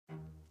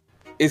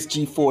It's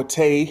G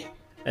Forte.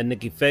 And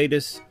Nikki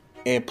Fadis.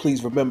 And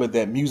please remember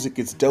that music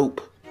is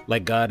dope.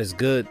 Like God is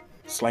good.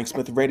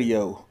 Slangsmith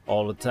Radio.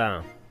 All the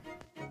time.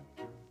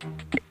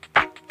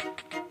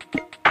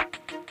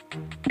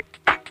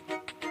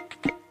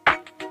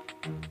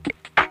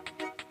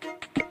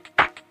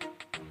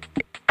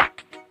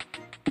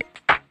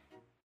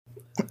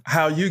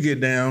 How you get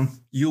down,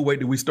 you'll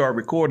wait till we start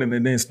recording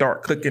and then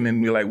start cooking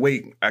and be like,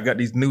 wait, I got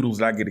these noodles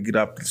I got to get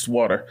off this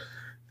water.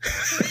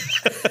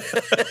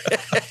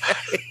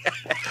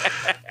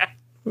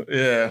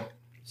 Yeah.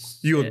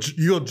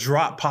 You'll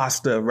drop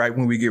pasta right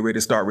when we get ready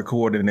to start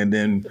recording, and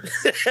then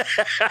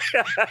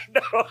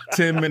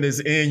 10 minutes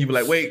in, you'll be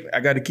like, wait,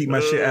 I got to keep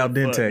my shit al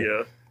dente.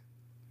 Yeah.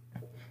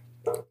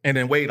 And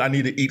then wait, I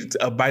need to eat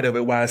a bite of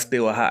it while it's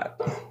still hot.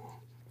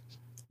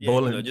 Yeah,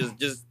 bowling,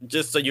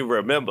 just so you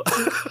remember.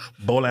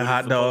 Bowling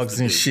hot dogs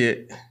and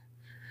shit.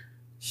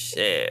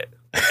 Shit.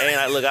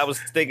 And I was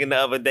thinking the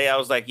other day, I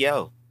was like,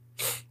 yo,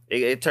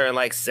 it turned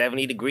like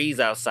 70 degrees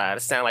outside. It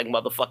sound like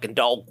motherfucking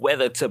dog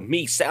weather to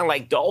me. Sound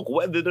like dog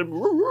weather to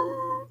me.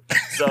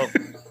 So,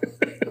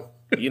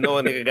 you know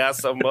a nigga got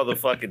some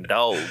motherfucking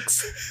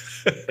dogs.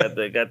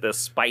 Got the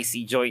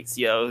spicy joints,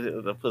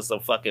 yo. To put some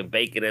fucking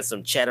bacon and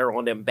some cheddar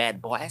on them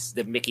bad boys,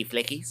 the Mickey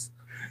Flickies.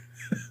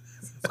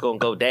 It's gonna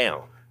go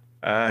down.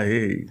 I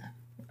hear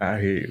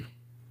you.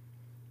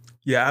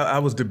 Yeah, I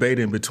was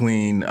debating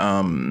between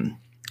some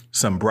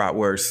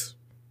bratwurst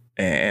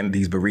and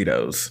these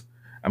burritos.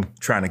 I'm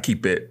trying to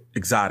keep it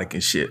exotic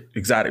and shit.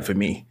 Exotic for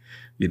me.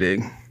 You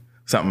dig?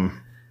 Something.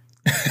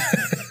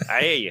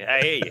 I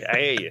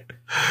hear you.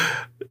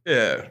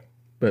 Yeah.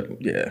 But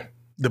yeah,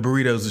 the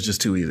burritos is just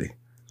too easy.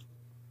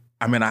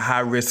 I'm in a high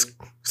risk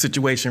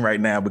situation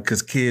right now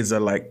because kids are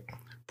like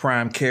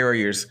prime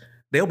carriers.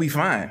 They'll be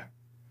fine.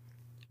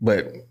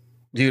 But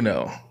you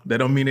know, that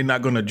don't mean they're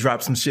not going to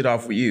drop some shit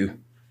off with you.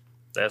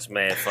 That's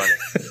mad funny.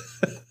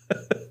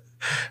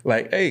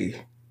 Like,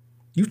 hey,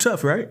 you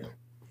tough, right?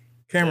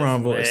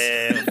 Cameron voice.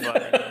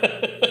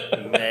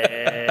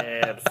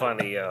 Mad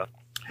funny, yo.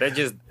 That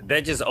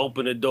just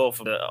opened the door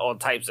for all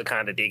types of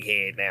kind of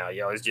dickhead now,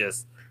 yo. It's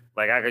just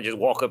like I could just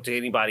walk up to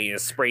anybody and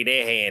spray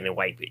their hand and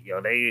wipe it,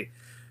 yo.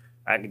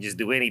 I can just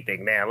do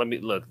anything now. Let me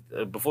look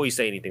before you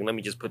say anything. Let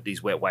me just put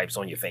these wet wipes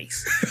on your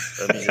face.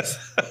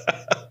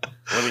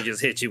 Let me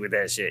just hit you with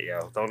that shit,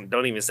 yo.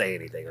 Don't even say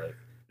anything.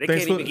 They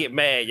can't even get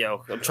mad,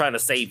 yo. I'm trying to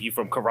save you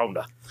from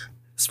corona.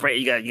 Spray.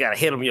 You gotta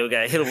hit them, yo. You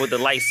gotta hit them with the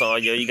Lysol,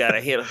 yo. You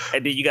gotta hit them,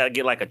 and then you gotta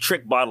get like a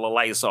trick bottle of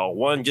Lysol.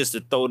 One just to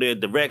throw their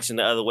direction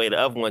the other way. The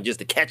other one just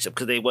to catch them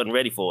because they wasn't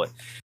ready for it.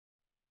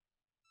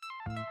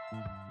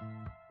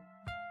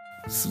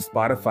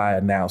 Spotify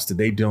announced that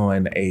they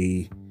doing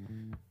a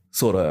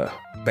sort of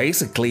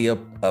basically a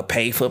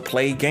pay for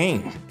play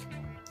game,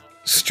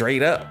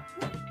 straight up.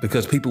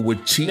 Because people were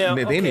cheating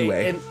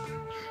anyway.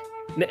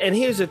 And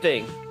here's the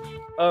thing.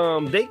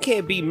 They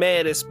can't be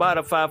mad at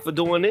Spotify for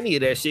doing any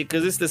of that shit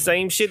because it's the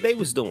same shit they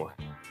was doing.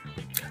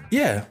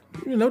 Yeah,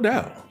 no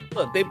doubt.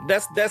 Look,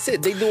 that's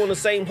it. They doing the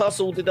same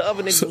hustle that the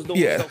other niggas was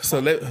doing. Yeah, so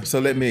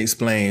let me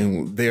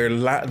explain. They're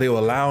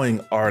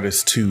allowing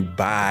artists to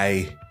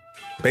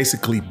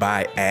basically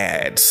buy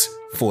ads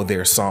for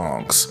their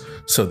songs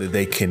so that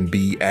they can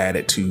be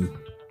added to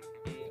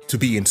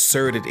be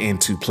inserted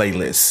into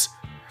playlists.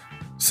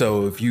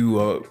 So if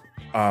you,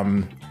 I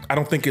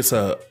don't think it's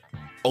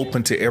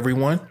open to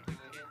everyone.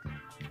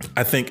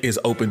 I think it's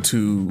open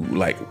to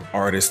like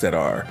artists that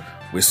are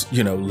with,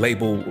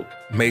 label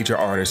major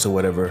artists or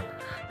whatever.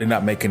 They're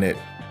not making it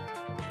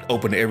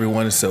open to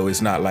everyone. So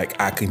it's not like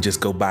I can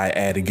just go buy an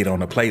ad and get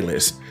on a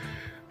playlist.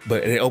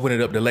 But they open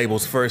it up to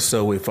labels first.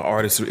 So if an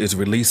artist is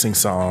releasing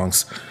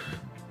songs,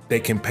 they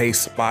can pay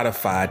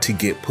Spotify to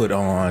get put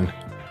on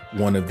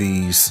one of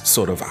these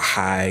sort of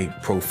high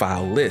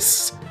profile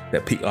lists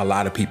that a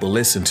lot of people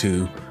listen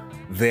to,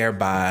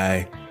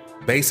 thereby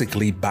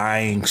basically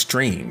buying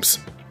streams.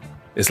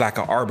 It's like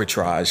an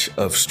arbitrage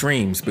of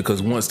streams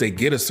because once they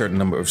get a certain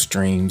number of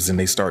streams and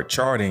they start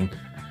charting,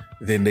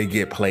 then they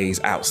get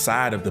plays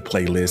outside of the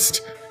playlist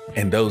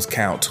and those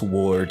count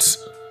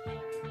towards,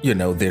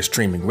 their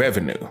streaming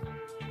revenue.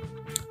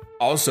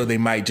 Also, they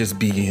might just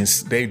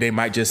they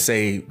might just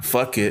say,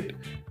 fuck it,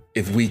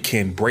 if we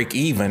can break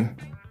even.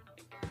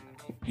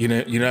 You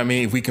know what I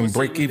mean? If we can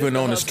break even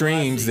on the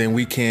streams, then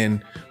we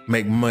can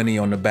make money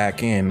on the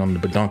back end on the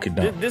badonkey.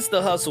 This is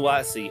the hustle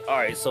I see. All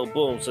right, so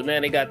boom. So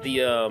now they got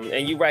the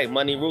and you're right,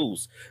 money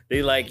rules.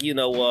 They like,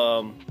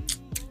 Ooh.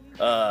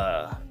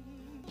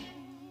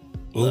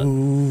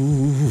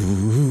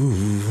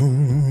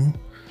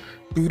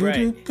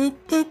 Right.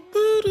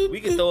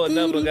 We can throw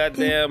another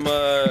goddamn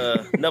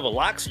another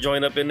locks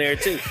joint up in there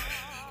too.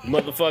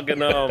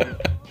 Motherfucking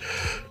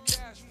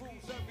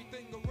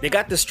they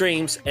got the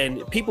streams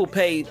and people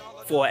paid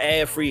for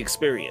an ad-free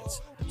experience.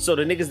 So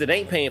the niggas that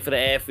ain't paying for the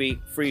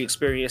ad-free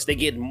experience, they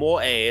get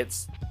more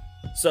ads.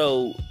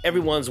 So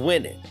everyone's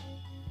winning.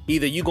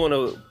 Either you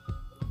gonna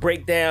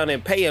break down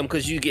and pay them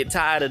because you get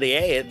tired of the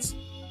ads,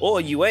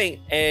 or you ain't,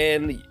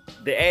 and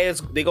the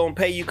ads they gonna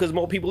pay you because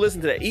more people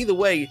listen to that. Either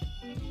way,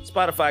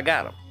 Spotify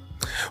got them.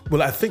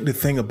 Well, I think the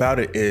thing about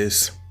it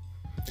is,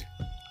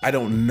 I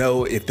don't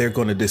know if they're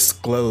going to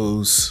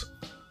disclose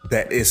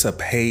that it's a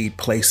paid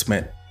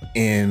placement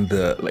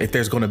if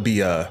there's going to be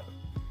a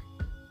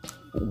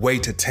way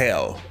to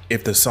tell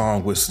if the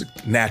song was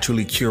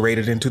naturally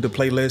curated into the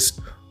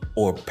playlist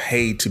or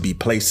paid to be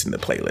placed in the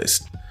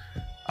playlist.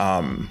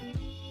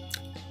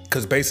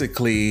 Because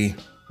basically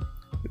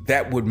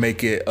that would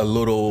make it a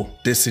little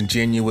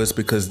disingenuous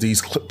because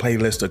these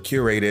playlists are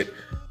curated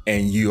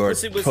and you are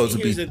supposed to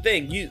be. Here's the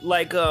thing, you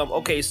like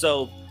okay,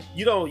 so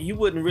you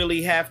wouldn't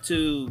really have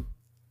to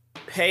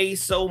pay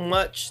so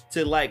much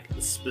to like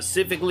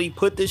specifically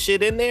put this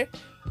shit in there.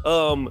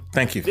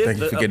 Thank you for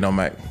getting on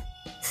mic.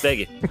 Thank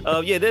you.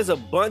 Yeah, there's a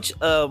bunch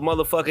of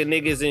motherfucking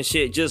niggas and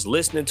shit just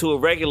listening to it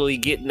regularly,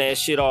 getting that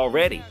shit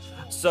already.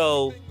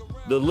 So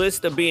the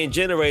lists are being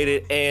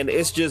generated, and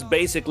it's just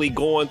basically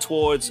going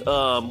towards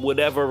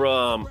whatever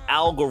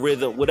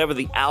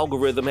the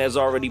algorithm has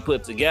already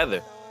put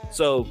together.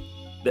 So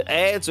the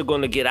ads are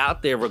going to get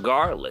out there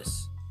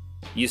regardless.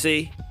 You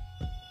see?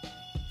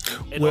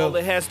 And all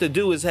it has to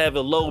do is have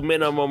a low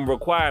minimum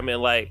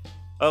requirement, like,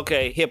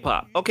 okay, hip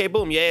hop. Okay,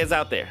 boom, your ad's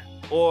out there.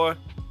 Or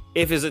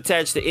if it's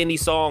attached to any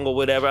song or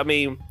whatever, I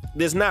mean,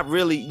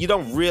 you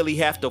don't really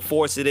have to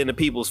force it into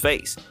people's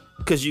face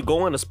because you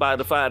go into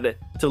Spotify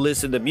to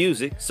listen to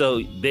music.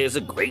 So there's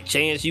a great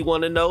chance you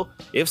want to know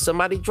if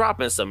somebody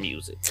dropping some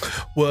music.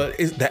 Well,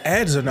 the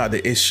ads are not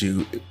the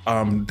issue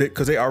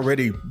because they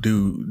already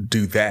do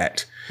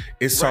that.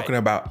 It's talking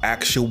about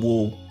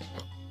actual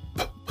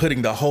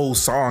putting the whole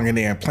song in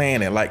there and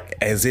playing it like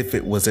as if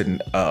it was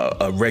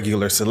a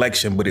regular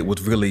selection, but it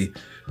was really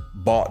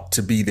bought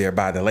to be there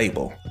by the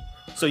label.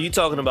 So you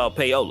talking about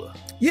payola?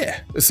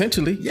 Yeah,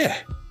 essentially,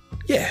 yeah.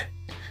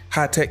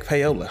 High-tech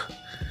payola.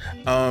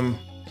 I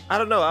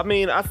don't know. I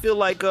mean, I feel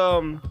like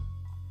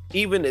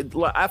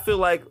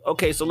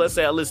okay, so let's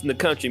say I listen to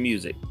country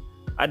music.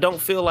 I don't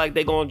feel like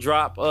they're gonna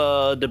drop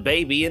the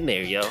baby in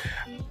there, yo.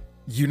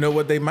 You know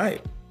what, they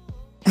might.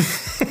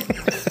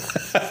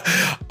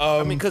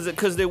 I mean,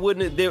 because they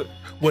wouldn't.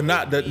 Well,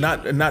 not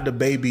the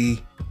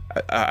baby.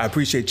 I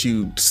appreciate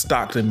you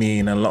stalking me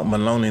and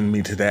maloning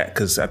me to that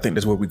because I think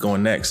that's where we're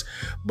going next.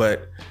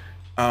 But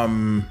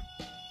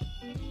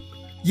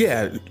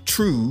yeah,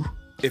 true.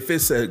 If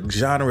it's a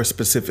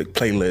genre-specific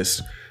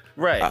playlist,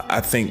 right? I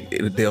think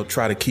they'll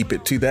try to keep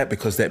it to that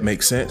because that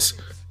makes sense.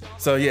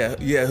 So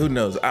yeah. Who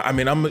knows? I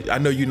mean, I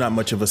know you're not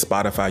much of a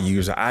Spotify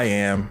user. I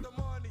am.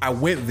 I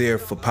went there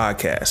for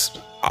podcasts.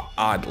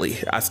 Oddly,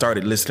 I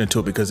started listening to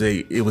it because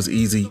it was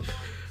easy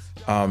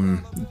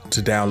to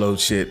download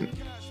shit,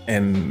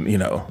 and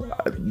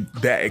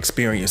that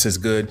experience is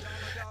good.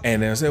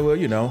 And then I said,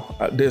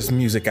 well, there's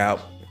music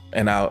out,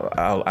 and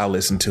I'll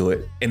listen to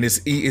it, and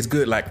it's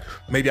good. Like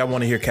maybe I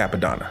want to hear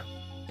Capadonna.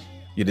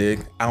 You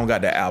dig? I don't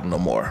got that album no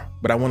more,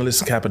 but I want to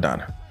listen to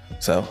Capadonna,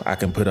 so I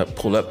can pull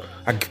up.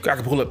 I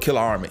can pull up Killer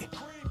Army,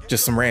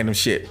 just some random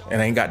shit,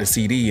 and I ain't got the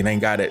CD and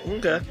ain't got it.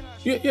 Okay.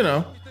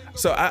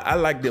 So I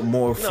liked it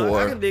more for.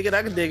 I can dig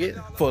it.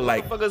 For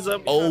like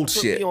old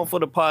shit. Me on for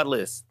the pod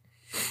list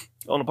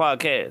on the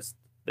podcast.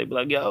 They be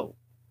like, yo,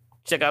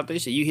 check out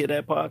this shit. You hear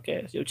that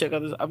podcast? Yo, check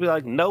out this. I'll be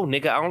like, no,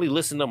 nigga, I only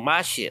listen to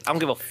my shit. I don't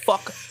give a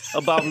fuck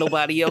about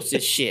nobody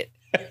else's shit.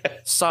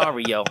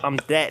 Sorry, yo, I'm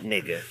that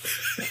nigga.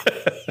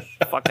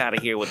 Fuck out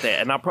of here with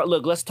that. And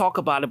look, let's talk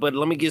about it, but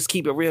let me just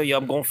keep it real, yo.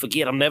 I'm gonna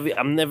forget. I'm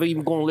never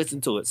even gonna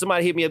listen to it.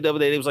 Somebody hit me up the other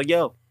day. They was like,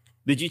 yo,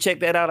 did you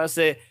check that out? I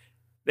said.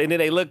 And then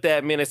they looked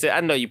at me and they said, I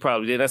know you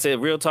probably did. I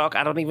said, real talk,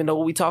 I don't even know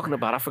what we talking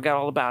about. I forgot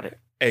all about it.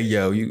 Hey,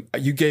 yo, you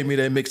gave me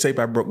that mixtape.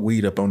 I broke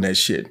weed up on that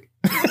shit.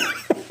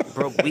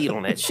 Broke weed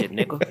on that shit,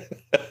 nigga.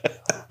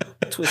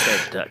 Twist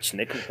that Dutch,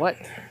 nigga. What?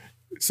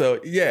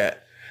 So, yeah.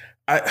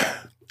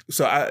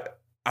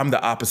 I'm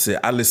the opposite.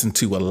 I listen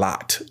to a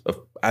lot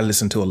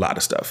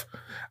of stuff.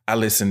 I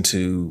listen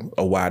to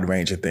a wide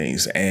range of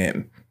things.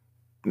 And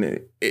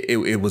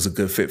it was a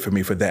good fit for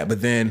me for that.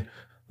 But then,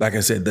 like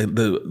I said,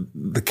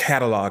 the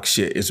catalog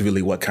shit is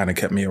really what kind of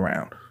kept me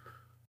around.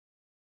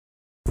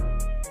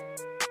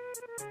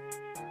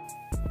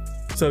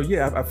 So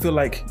yeah, I feel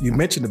like you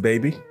mentioned the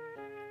baby.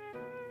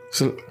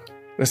 So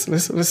let's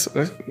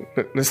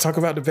talk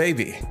about the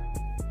baby.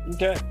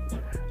 Okay.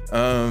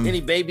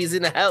 Any babies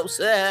in the house?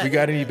 We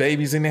got any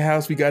babies in the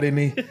house? We got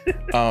any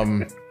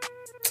the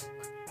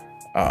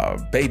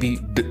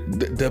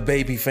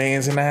baby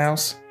fans in the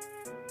house?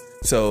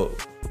 So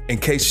in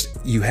case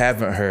you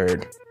haven't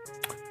heard,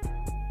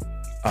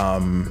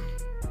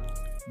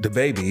 the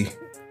baby,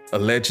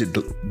 alleged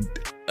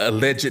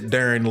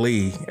Darren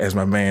Lee, as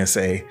my man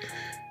say.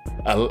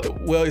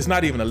 Well, it's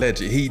not even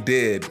alleged. He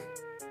did.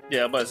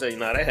 Yeah, I'm about to say,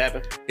 that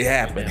happened. It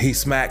happened. He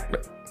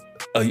smacked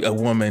a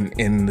woman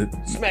in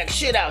the... Smack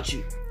shit out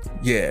you.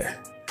 Yeah.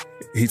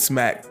 He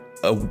smacked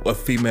a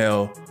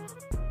female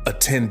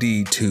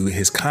attendee to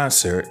his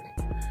concert.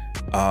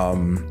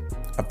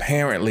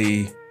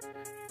 Apparently...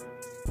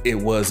 it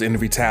was in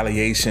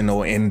retaliation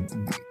or in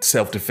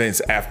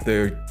self-defense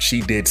after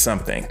she did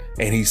something.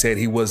 And he said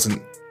he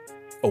wasn't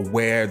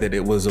aware that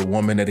it was a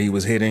woman that he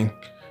was hitting.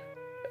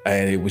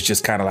 and it was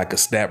just kind of like a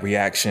snap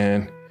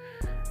reaction.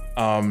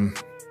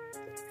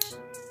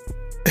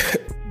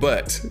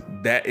 But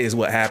that is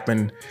what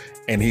happened.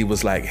 And he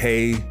was like,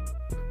 hey,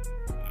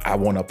 I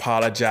want to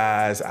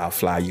apologize. I'll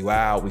fly you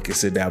out. We can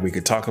sit down. We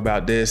can talk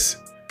about this.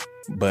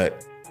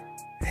 But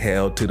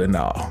hell to the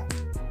no.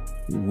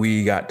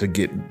 We got to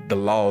get the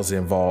laws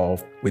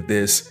involved with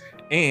this.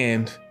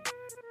 And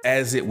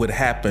as it would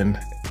happen,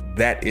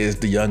 that is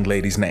the young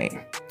lady's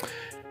name.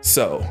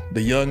 So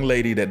the young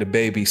lady that the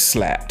baby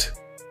slapped,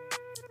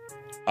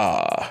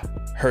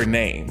 her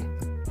name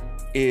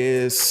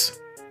is,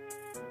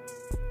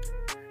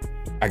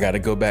 I got to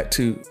go back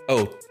to,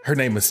 her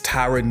name is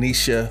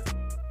Tyranisha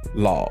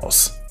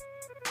Laws.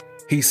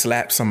 He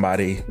slapped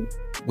somebody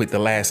with the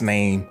last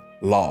name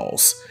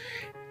Laws.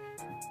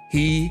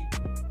 He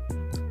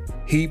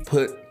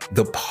put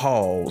the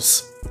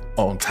pause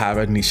on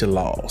Tyranisha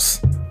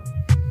Laws.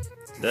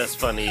 That's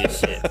funny as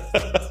shit.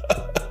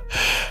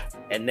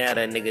 And now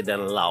that nigga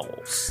done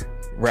lost.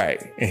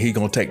 Right. And he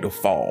gonna take the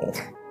fall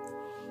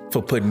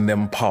for putting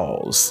them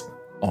paws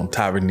on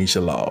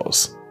Tyranisha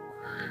Laws.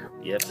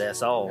 Yep,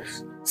 that's all.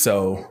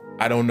 So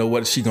I don't know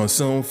what she gonna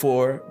sue him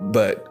for,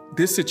 but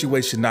this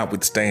situation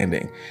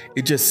notwithstanding,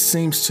 it just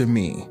seems to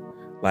me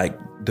like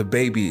the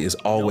baby is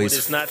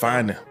always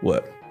finding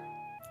what?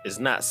 It's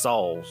not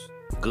Saul's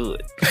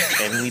good.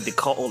 And we need to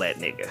call that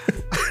nigga.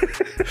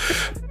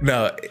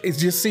 No, it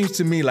just seems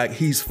to me like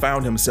he's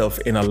found himself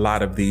in a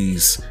lot of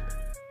these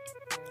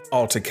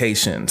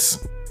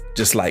altercations,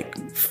 just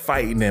like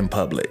fighting in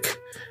public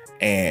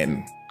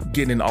and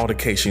getting in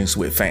altercations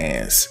with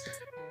fans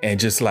and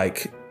just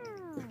like,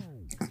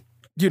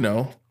 you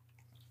know,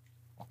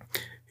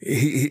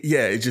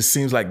 it just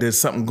seems like there's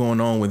something going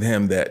on with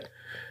him that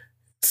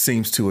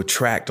seems to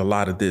attract a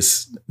lot of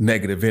this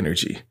negative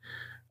energy.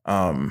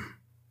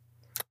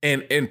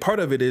 And part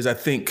of it is, I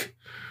think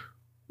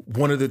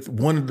one of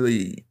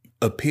the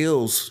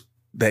appeals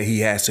that he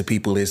has to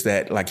people is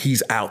that like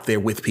he's out there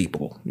with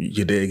people.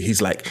 You dig?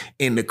 He's like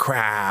in the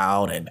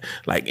crowd and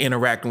like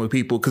interacting with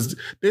people, because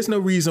there's no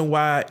reason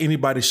why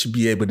anybody should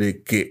be able to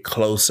get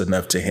close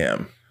enough to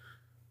him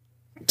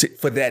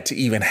for that to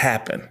even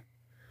happen.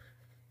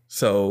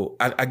 So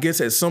I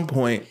guess at some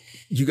point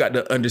you got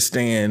to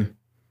understand,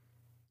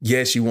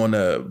 yes, you want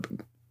to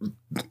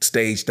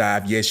stage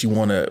dive. Yes, you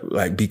want to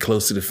like be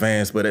close to the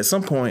fans, but at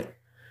some point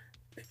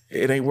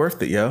it ain't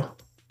worth it, yo.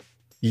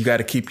 You got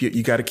to keep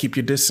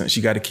your distance.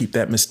 You got to keep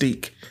that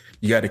mystique.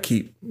 You got to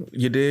keep,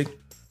 you dig?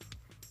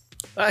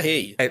 I hear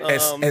you.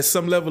 At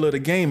some level of the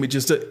game, it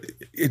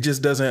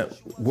just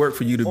doesn't work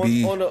for you to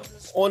be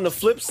on the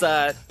flip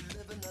side.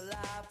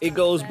 It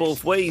goes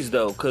both ways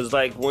though, because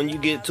like when you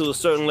get to a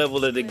certain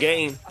level of the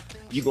game,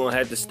 you're gonna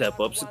have to step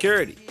up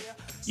security.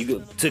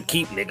 To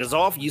keep niggas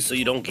off you so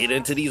you don't get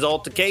into these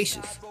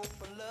altercations.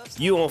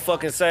 You on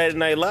fucking Saturday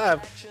Night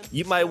Live,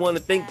 you might want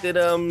to think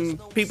that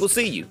people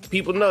see you,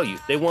 people know you,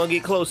 they want to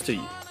get close to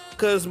you,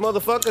 cause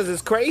motherfuckers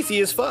is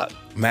crazy as fuck.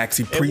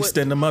 Maxi Priest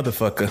and the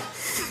motherfucker.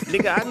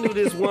 Nigga, I knew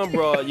this one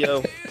broad,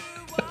 yo.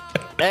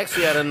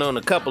 Actually, I done known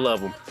a couple of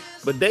them.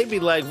 But they be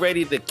like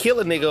ready to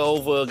kill a nigga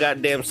over a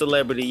goddamn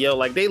celebrity, yo.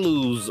 Like they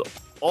lose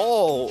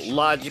all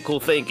logical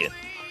thinking.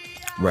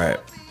 Right.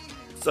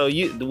 So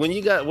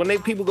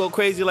when people go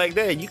crazy like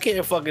that, you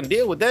can't fucking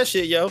deal with that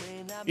shit, yo.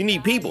 You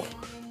need people.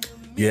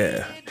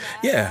 Yeah.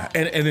 Yeah.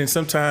 And then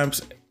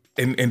sometimes,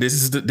 and this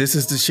is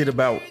the shit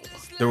about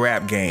the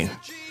rap game.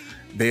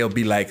 They'll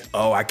be like,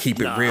 oh, I keep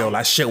it real.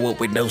 I show up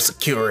with no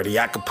security.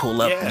 I can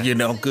pull up,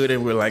 good.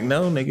 And we're like,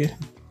 no, nigga.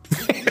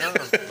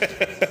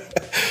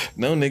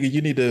 No, nigga,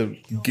 you need to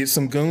get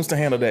some goons to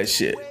handle that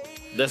shit.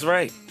 That's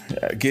right.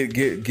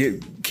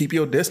 Keep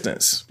your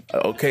distance.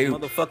 Okay.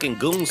 Motherfucking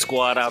goon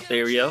squad out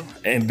there, yo.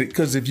 And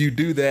because if you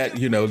do that,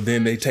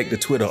 then they take to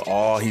Twitter,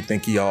 oh, he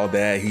think he all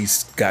that.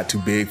 He's got too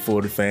big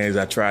for the fans.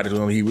 I tried to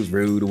tell him he was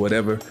rude or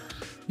whatever.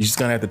 You're just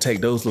gonna have to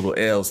take those little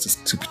L's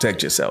to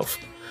protect yourself.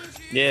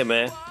 Yeah,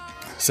 man.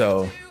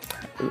 So,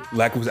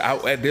 like, was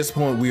out at this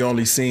point, we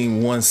only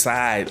seen one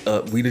side.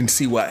 We didn't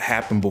see what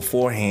happened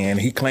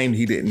beforehand. He claimed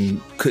he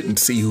couldn't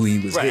see who he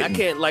was hitting. I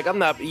can't, like, I'm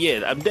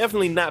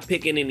definitely not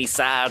picking any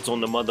sides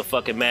on the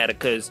motherfucking matter,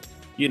 because,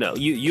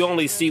 you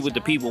only see what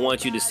the people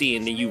want you to see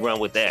and then you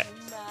run with that.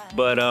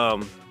 But,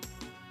 I'm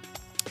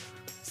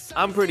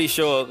pretty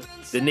sure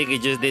the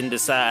nigga just didn't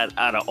decide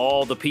out of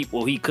all the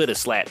people he could have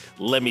slapped,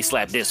 let me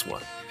slap this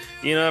one.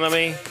 You know what I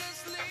mean?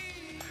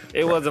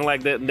 It wasn't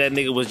like that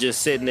nigga was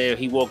just sitting there.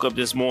 He woke up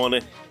this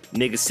morning,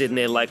 nigga sitting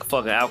there like a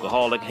fucking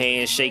alcoholic,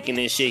 hands shaking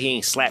and shit. He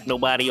ain't slapped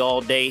nobody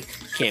all day.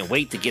 Can't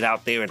wait to get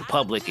out there in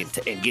public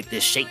and get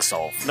this shakes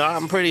off. No,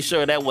 I'm pretty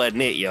sure that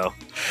wasn't it, yo.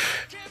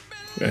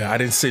 Yeah, I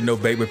didn't see no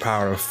baby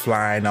powder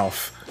flying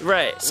off.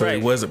 Right, so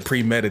it wasn't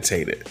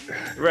premeditated.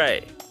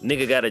 Right.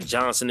 Nigga got a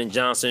Johnson &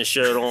 Johnson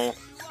shirt on,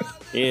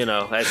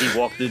 as he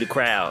walked through the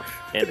crowd.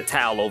 And the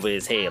towel over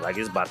his head like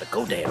it's about to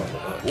go down.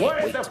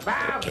 Where's the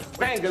 5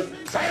 fingers?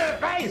 Say the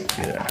face.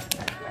 Yeah.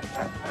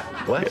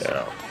 What?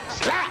 Yeah.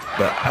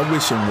 But I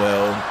wish him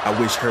well. I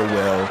wish her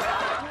well.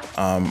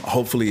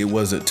 Hopefully it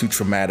wasn't too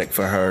traumatic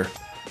for her.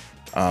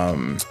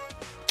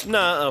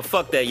 Nah,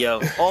 fuck that,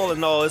 yo. All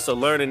in all, it's a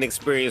learning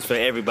experience for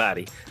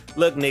everybody.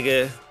 Look,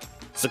 nigga,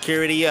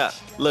 security up.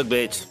 Look,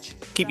 bitch,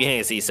 keep your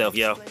hands to yourself,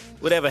 yo.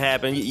 Whatever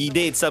happened, you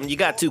did something, you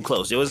got too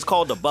close, yo. It's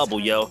called the bubble,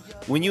 yo.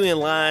 When you in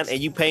line and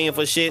you paying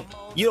for shit,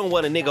 you don't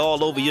want a nigga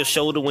all over your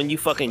shoulder when you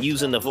fucking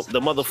using the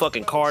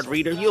motherfucking card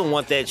reader. You don't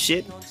want that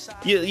shit.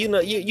 You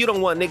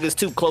don't want niggas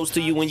too close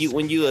to you when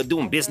you are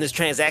doing business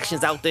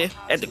transactions out there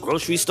at the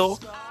grocery store.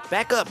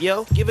 Back up,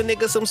 yo. Give a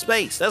nigga some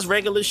space. That's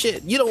regular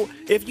shit.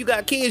 If you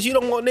got kids, you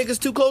don't want niggas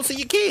too close to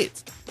your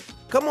kids.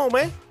 Come on,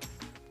 man.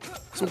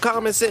 Some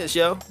common sense,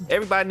 yo.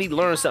 Everybody need to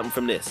learn something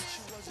from this.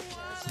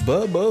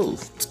 Bubble,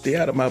 stay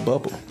out of my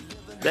bubble.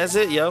 That's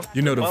it, yo.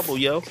 You know the bubble,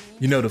 yo.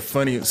 You know the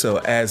funny. So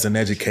as an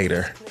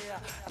educator,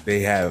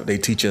 they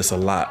teach us a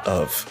lot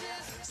of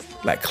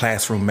like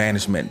classroom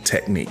management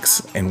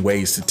techniques and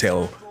ways to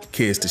tell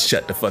kids to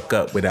shut the fuck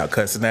up without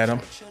cussing at them.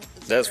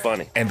 That's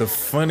funny. And the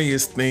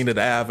funniest thing that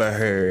I ever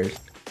heard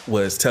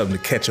was tell them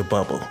to catch a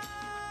bubble.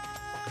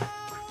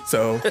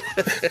 So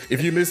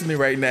if you're listening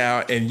right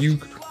now and you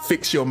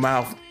fix your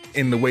mouth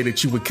in the way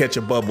that you would catch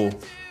a bubble,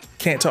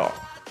 can't talk.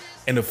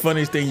 And the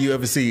funniest thing you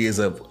ever see is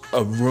a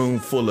room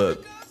full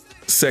of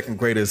second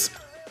graders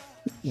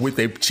with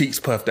their cheeks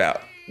puffed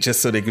out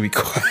just so they can be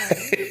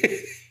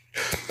quiet.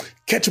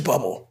 Catch a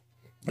bubble.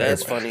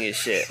 That's funny as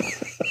shit.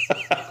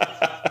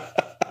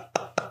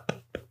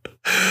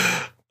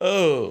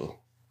 Oh.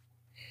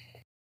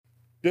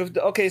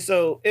 Okay,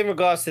 so in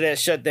regards to that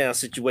shutdown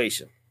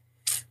situation,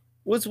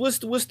 what's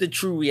the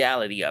true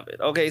reality of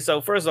it? Okay,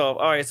 so first off,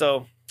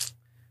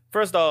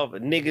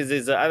 niggas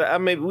is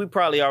maybe we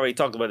probably already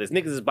talked about this.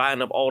 Niggas is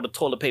buying up all the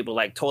toilet paper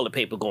like toilet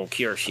paper gonna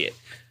cure shit.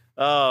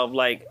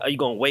 Like, are you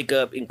gonna wake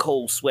up in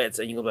cold sweats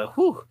and you're gonna be like,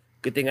 whew,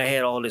 good thing I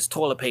had all this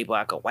toilet paper.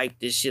 I could wipe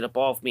this shit up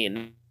off me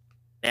and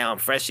now I'm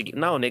fresh again.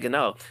 No, nigga,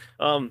 no.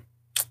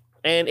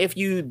 And if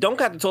you don't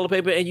got the toilet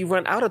paper and you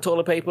run out of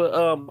toilet paper,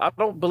 I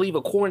don't believe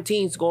a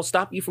quarantine is gonna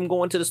stop you from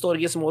going to the store to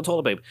get some more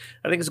toilet paper.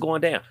 I think it's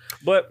going down.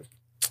 But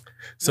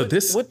so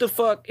what the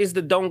fuck is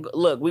the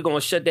look? We're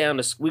gonna shut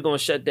down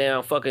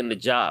fucking the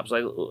jobs.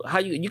 Like, how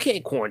you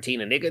can't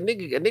quarantine a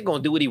nigga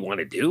gonna do what he want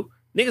to do.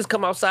 Niggas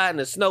come outside in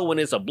the snow when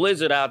it's a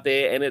blizzard out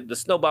there and the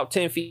snow about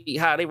 10 feet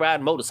high. They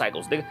ride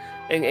motorcycles, nigga,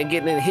 and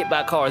getting hit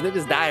by cars.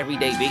 Niggas die every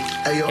day, B.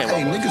 Hey,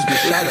 niggas get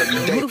shot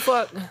every day. Who the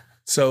fuck?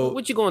 So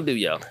what you gonna do,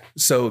 yo?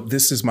 So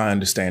this is my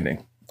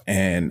understanding.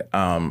 And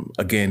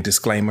again,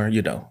 disclaimer,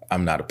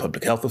 I'm not a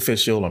public health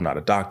official. I'm not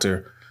a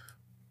doctor.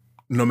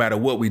 No matter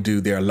what we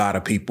do, there are a lot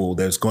of people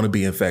that's going to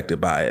be infected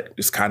by it.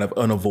 It's kind of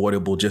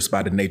unavoidable just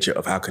by the nature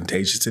of how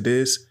contagious it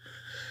is.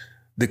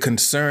 The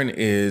concern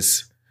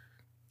is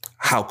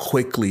how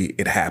quickly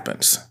it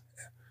happens.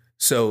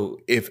 So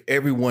if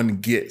everyone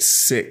gets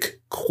sick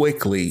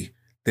quickly,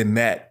 then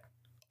that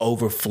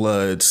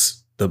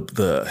overfloods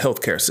the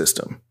healthcare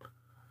system.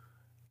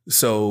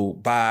 So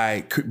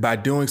by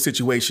doing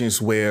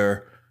situations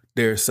where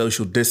there's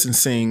social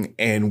distancing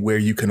and where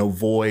you can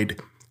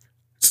avoid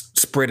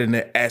spreading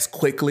it as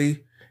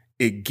quickly,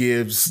 it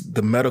gives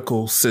the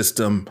medical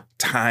system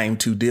time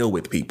to deal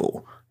with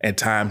people and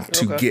time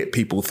to get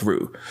people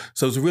through.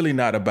 So it's really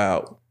not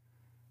about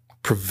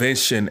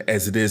prevention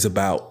as it is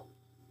about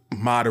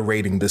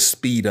moderating the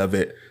speed of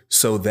it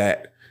so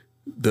that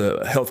the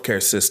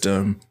healthcare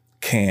system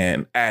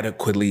can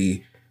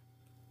adequately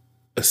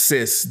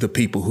assist the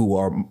people who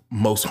are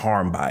most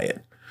harmed by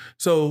it.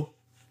 So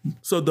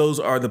those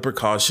are the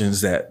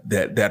precautions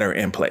that are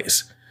in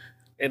place.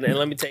 And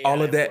let me tell you,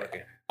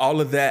 all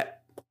of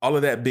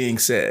that being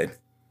said,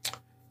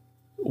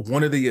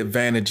 one of the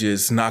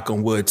advantages, knock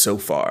on wood so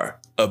far,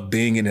 of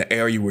being in an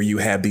area where you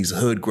have these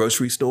hood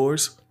grocery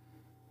stores,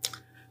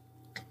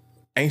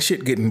 ain't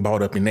shit getting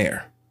bought up in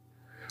there.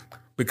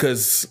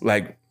 Because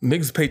like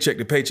niggas paycheck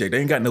to paycheck, they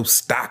ain't got no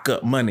stock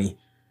up money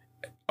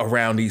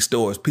around these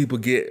stores. People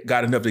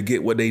got enough to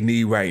get what they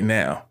need right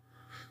now.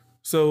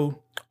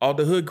 So all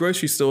the hood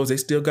grocery stores, they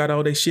still got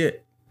all their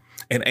shit.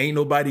 And ain't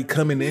nobody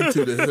coming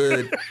into the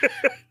hood.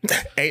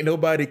 Ain't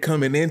nobody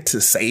coming in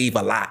to save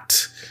a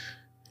lot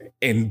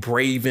and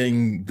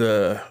braving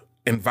the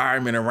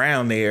environment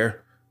around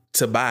there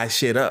to buy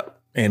shit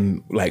up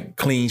and like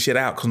clean shit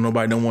out because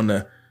nobody don't want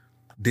to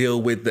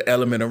deal with the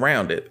element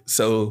around it.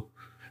 So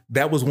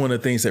that was one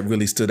of the things that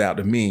really stood out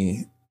to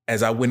me.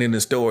 As I went in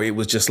the store, it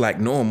was just like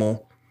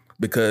normal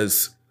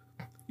because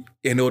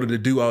in order to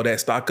do all that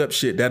stock up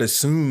shit, that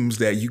assumes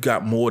that you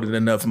got more than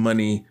enough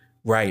money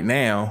right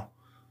now,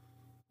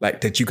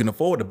 like that you can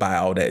afford to buy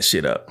all that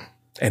shit up.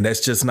 And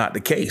that's just not the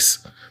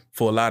case.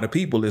 For a lot of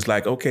people, it's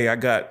like, okay, I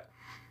got,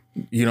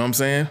 you know what I'm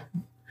saying?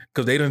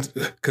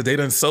 Because they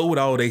done sold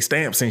all their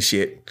stamps and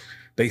shit.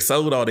 They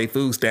sold all their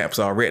food stamps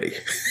already.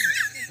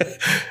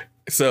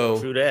 So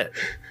true that.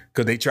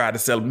 Because they tried to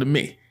sell them to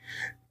me.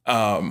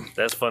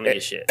 That's funny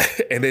as shit.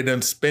 And they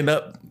done spend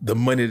up the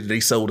money that they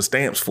sold the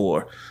stamps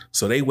for.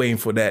 So they waiting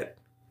for that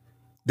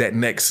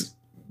next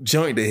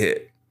joint to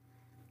hit.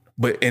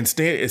 But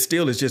instead, it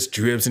still is just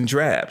dribs and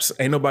drabs.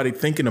 Ain't nobody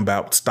thinking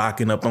about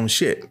stocking up on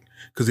shit.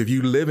 Because if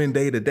you live in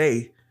day to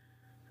day,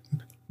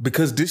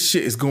 because this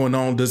shit is going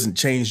on doesn't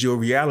change your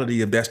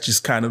reality if that's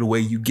just kind of the way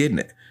you getting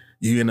it.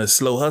 You in a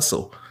slow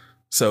hustle.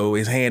 So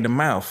it's hand to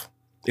mouth.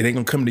 It ain't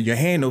gonna come to your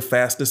hand no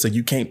faster, so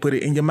you can't put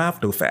it in your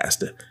mouth no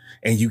faster.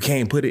 And you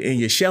can't put it in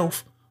your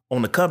shelf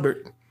on the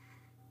cupboard.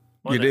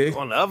 On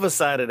the other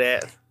side of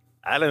that,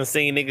 I done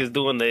seen niggas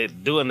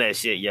doing that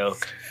shit, yo.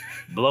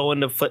 Blowing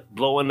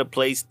the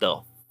place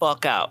the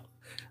fuck out.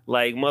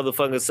 Like,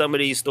 motherfucker, some of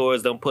these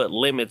stores don't put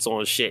limits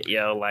on shit,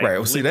 yo. Like, right.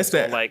 Well, see, that's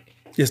that. Like,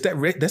 that's that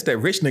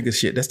rich nigga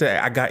shit. That's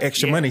that I got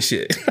extra money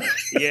shit.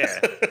 Yeah.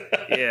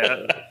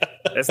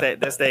 That's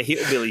that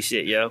hillbilly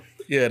shit, yo.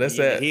 Yeah, that's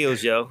that.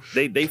 Heels, yo.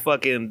 They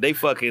fucking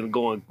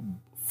going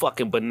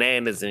fucking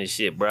bananas and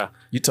shit, bro.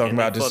 You talking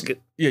about this?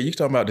 Yeah, you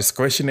talking about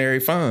discretionary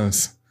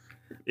funds.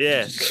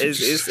 Yeah,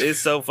 it's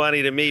so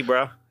funny to me,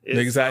 bro.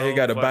 Niggas out here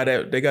gotta buy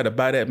that. They gotta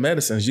buy that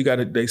medicines.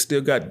 They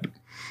still got,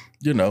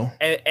 you know.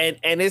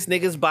 And this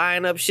niggas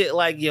buying up shit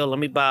like, yo, let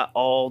me buy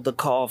all the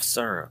cough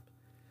syrup.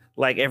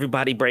 Like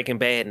everybody Breaking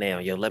Bad now,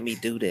 yo. Let me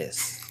do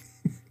this.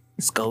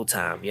 It's go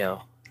time,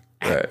 yo.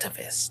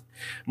 Activist,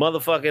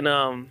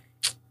 motherfucking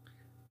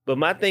But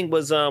my thing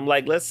was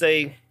like, let's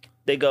say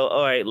they go,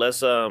 all right,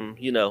 let's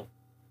you know,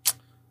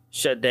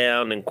 shut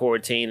down and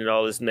quarantine and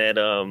all this and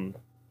that.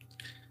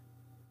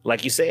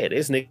 Like you said,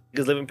 this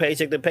niggas living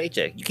paycheck to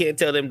paycheck. You can't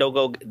tell them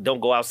don't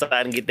go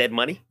outside and get that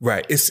money.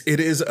 Right. It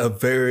is a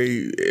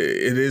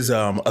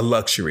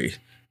luxury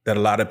that a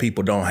lot of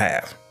people don't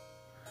have.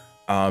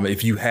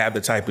 If you have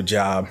the type of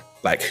job,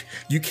 like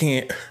you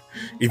can't,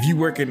 if you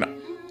work in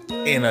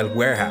a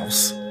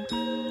warehouse,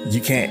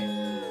 you can't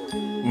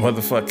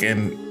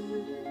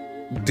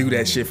motherfucking do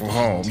that shit from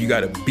home. You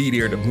gotta be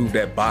there to move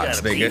that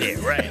box,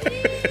 nigga.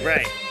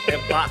 Right.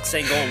 That box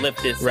ain't gonna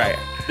lift this. Right.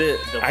 The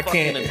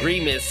fucking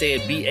agreement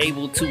said be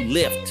able to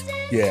lift.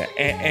 Yeah,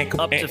 and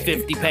up to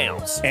 50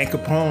 pounds. And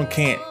Capone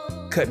can't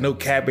cut no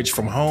cabbage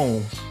from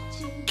home.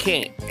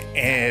 Can't.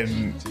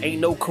 And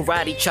ain't no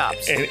karate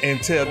chops.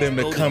 And tell them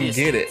to come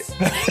get it.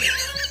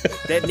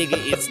 That nigga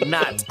is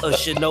not a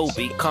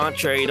shinobi,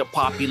 contrary to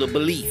popular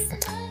belief.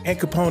 And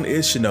Capone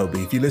is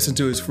shinobi. If you listen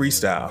to his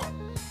freestyle,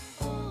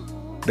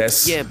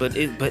 that's but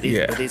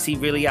is he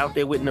really out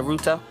there with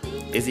Naruto?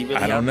 Is he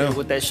really out there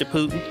with that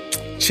Shippuden?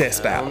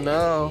 Chest out. I don't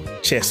know.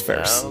 Chest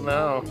first. I don't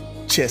know.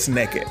 Chest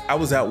naked. I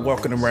was out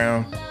walking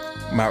around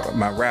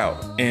my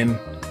route, and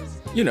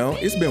you know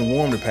it's been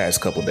warm the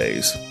past couple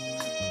days,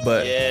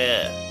 but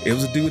it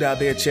was a dude out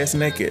there chest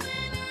naked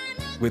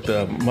with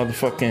a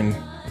motherfucking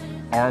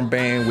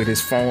armband with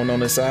his phone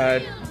on the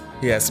side.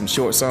 He had some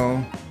shorts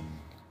on.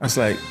 I was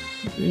like,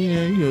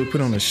 yeah, you know,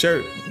 put on a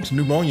shirt. It's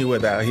pneumonia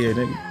weather out here,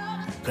 nigga.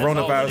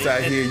 Coronavirus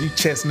out here. You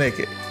chest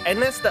naked.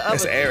 And that's the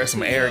other. That's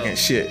some arrogant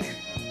shit.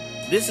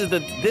 This is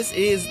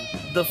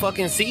the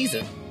fucking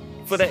season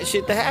for that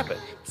shit to happen.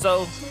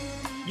 So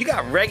you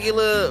got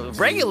regular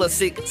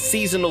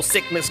seasonal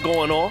sickness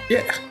going on.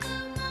 Yeah.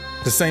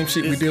 The same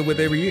shit we deal with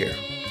every year.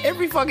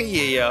 Every fucking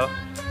year, yo.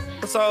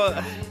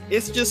 So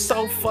it's just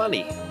so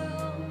funny.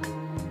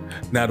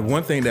 Now, the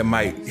one thing that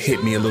might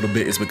hit me a little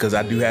bit is because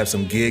I do have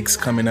some gigs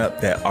coming up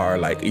that are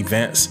like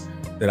events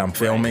that I'm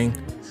filming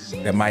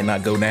that might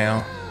not go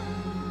down.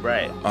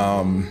 Right.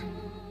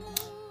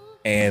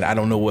 And I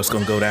don't know what's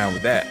gonna go down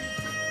with that.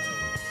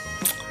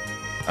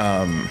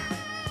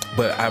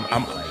 But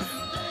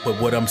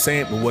what I'm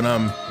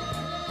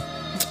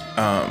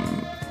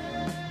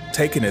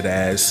taking it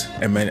as,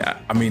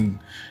 I mean,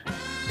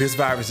 this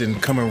virus didn't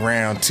come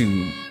around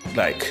to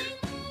like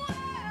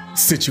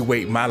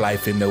situate my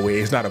life in no way.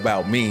 It's not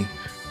about me,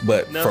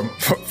 but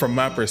from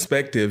my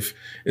perspective,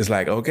 it's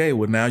like, okay,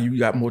 well now you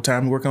got more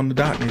time to work on the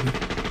doc,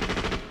 nigga.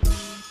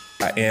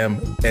 I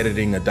am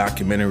editing a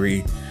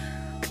documentary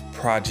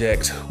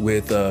project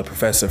with a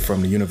professor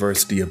from the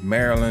University of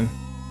Maryland.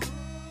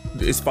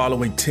 It's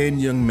following 10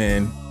 young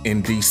men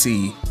in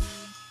DC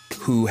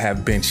who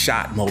have been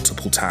shot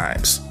multiple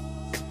times.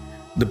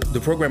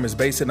 The program is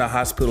based in a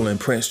hospital in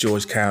Prince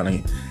George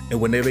County, and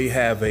whenever they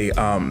have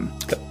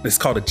it's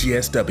called a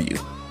GSW,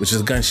 which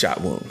is a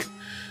gunshot wound.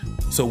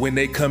 So when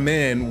they come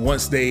in,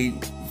 once they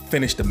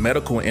finish the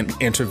medical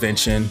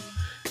intervention,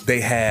 they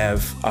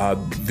have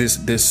this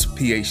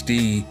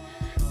PhD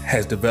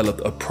has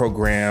developed a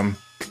program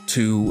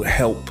to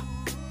help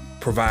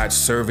provide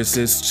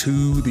services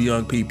to the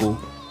young people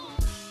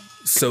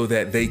so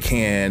that they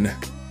can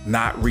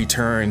not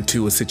return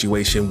to a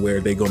situation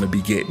where they're going to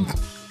be getting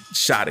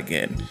shot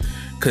again.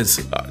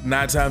 Because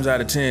 9 times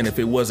out of 10, if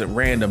it wasn't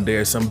random,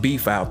 there's some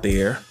beef out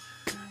there.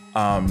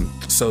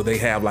 So they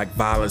have like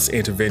violence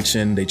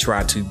intervention. They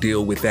try to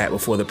deal with that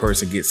before the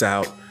person gets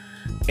out.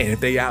 And if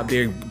they out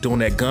there doing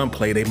that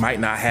gunplay, they might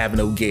not have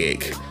no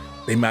gig.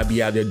 They might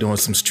be out there doing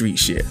some street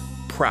shit,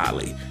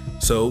 probably.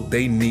 So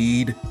they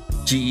need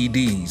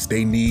GEDs.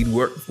 They need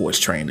workforce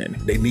training.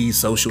 They need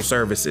social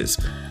services.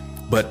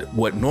 But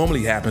what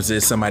normally happens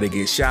is somebody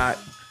gets shot,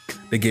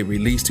 they get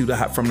released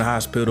from the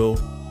hospital,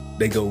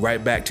 they go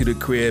right back to the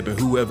crib, and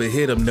whoever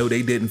hit them know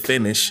they didn't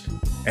finish,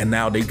 and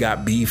now they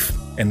got beef,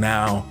 and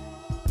now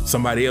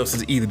somebody else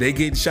is either they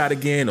getting shot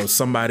again or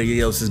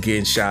somebody else is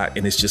getting shot,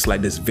 and it's just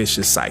like this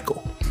vicious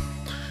cycle.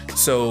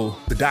 So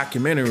the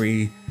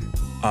documentary,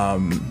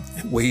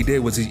 what he did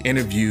was he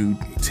interviewed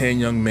 10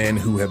 young men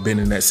who have been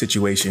in that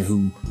situation,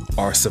 who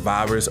are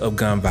survivors of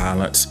gun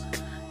violence,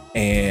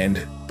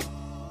 and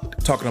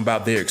talking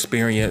about their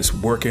experience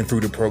working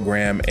through the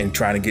program and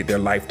trying to get their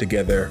life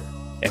together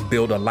and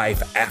build a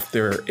life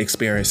after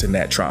experiencing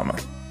that trauma.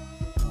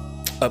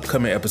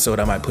 Upcoming episode,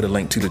 I might put a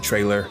link to the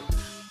trailer,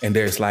 and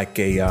there's like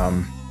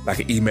an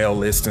email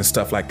list and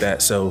stuff like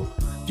that. So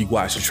if you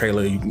watch the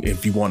trailer,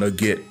 if you want to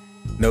get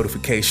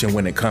notification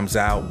when it comes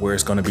out, where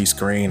it's going to be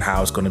screened,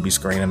 how it's going to be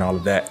screened, and all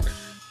of that,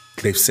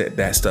 they've set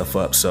that stuff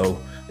up.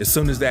 So as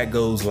soon as that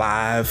goes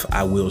live,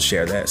 I will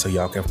share that so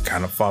y'all can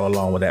kind of follow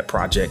along with that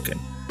project and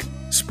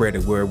spread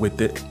the word with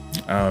it.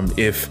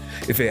 If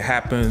it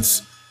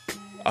happens,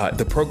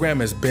 the program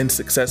has been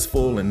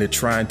successful, and they're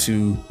trying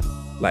to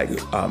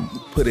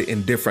put it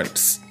in different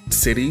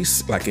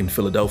cities, like in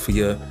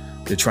Philadelphia.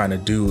 They're trying to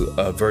do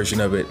a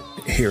version of it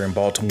here in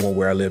Baltimore,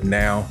 where I live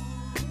now,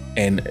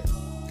 and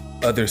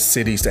other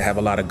cities that have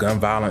a lot of gun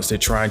violence. They're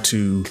trying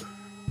to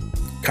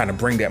kind of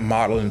bring that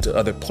model into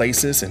other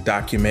places and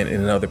document it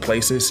in other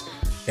places,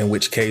 in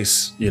which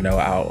case,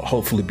 I'll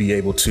hopefully be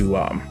able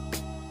to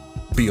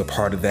be a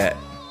part of the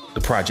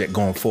project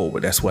going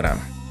forward. That's what I'm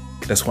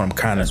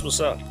kind of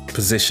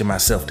position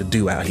myself to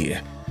do out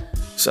here.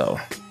 So,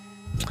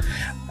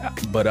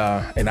 but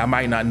and I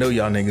might not know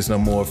y'all niggas no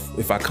more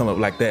if I come up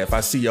like that.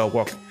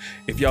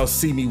 If y'all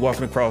see me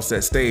walking across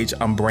that stage,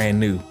 I'm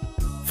brand new.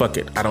 Fuck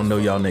it, I don't know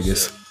y'all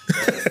niggas.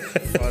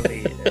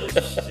 Funny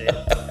as shit.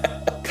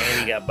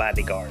 And you got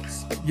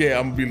bodyguards. Yeah,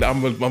 I'm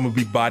gonna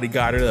be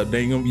bodyguarded up.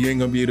 You ain't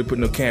gonna be able to put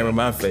no camera in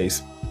my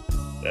face.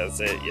 That's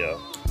it, yo.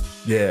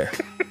 Yeah.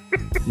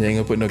 You ain't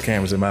gonna put no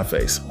cameras in my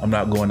face. I'm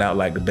not going out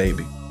like the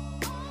baby.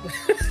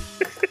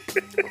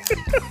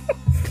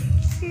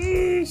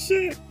 Oh,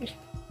 shit.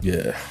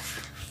 Yeah.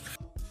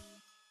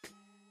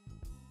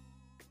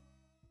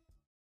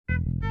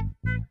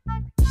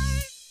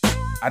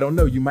 I don't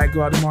know. You might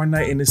go out tomorrow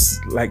night and it's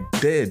like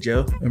dead,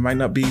 yo. It might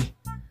not be.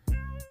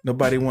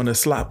 Nobody want to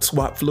swap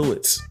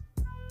fluids.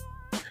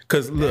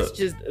 Cause look.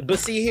 But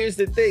see, here's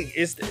the thing.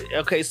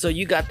 Okay, so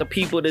you got the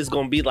people that's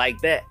gonna be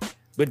like that.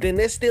 But then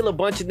there's still a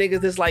bunch of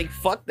niggas that's like,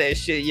 fuck that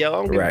shit, yo. I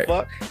don't give a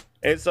fuck.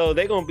 And so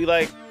they gonna be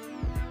like,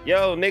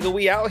 yo, nigga,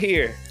 we out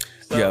here.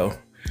 So, yo,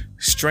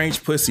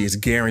 strange pussy is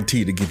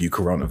guaranteed to give you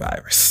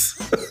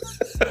coronavirus.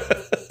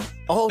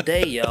 all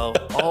day, yo.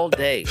 All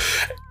day.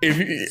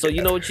 So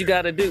you know what you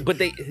gotta do. But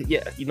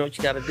you know what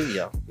you gotta do,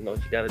 yo. You know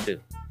what you gotta do.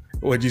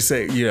 What'd you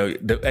say?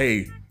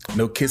 Hey,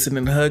 no kissing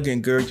and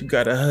hugging, girl. You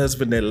got a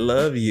husband that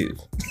love you.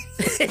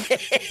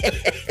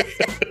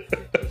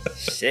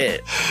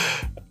 Shit.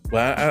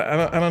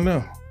 Well, I don't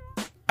know.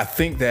 I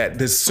think that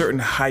there's certain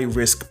high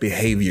risk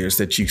behaviors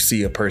that you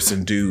see a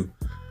person do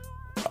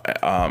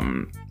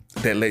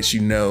that lets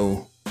you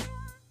know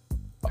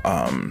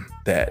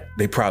that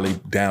they probably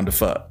down to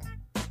fuck.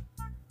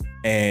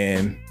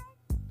 And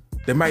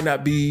there might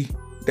not be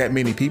that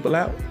many people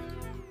out,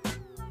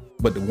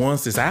 but the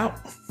ones that's out,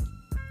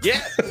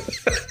 yeah,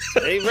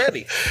 they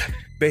ready.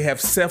 They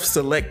have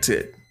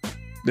self-selected.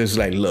 There's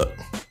like, look.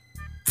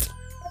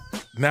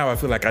 Now I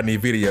feel like I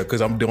need video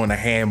because I'm doing the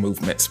hand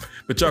movements.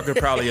 But y'all could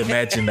probably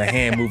imagine the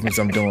hand movements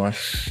I'm doing.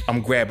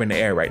 I'm grabbing the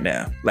air right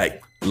now.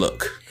 Like,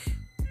 look,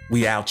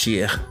 we out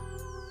here.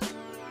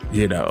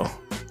 We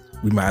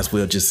might as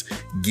well just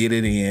get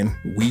it in.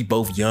 We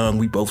both young,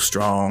 we both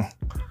strong.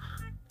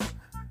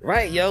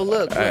 Right, yo,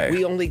 look,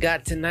 we only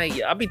got tonight.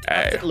 I'll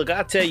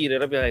tell you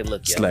that. I'll be like,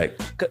 look, yo. It's like,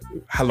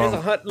 how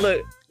long?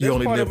 Look, you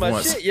only live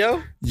once. Shit,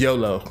 yo.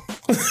 YOLO.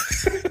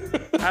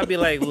 I'll be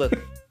like, look,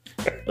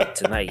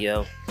 tonight,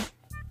 yo.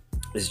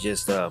 It's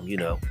just,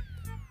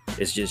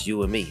 it's just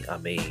you and me. I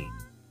mean,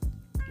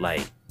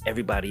 like,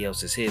 everybody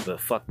else is here, but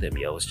fuck them,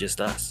 yo. It's just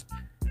us.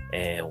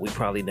 And we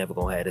probably never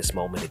gonna have this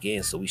moment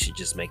again, so we should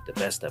just make the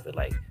best of it.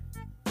 Like,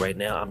 right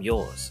now, I'm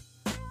yours.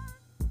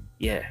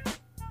 Yeah.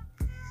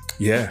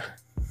 Yeah.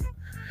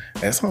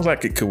 That sounds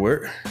like it could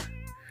work.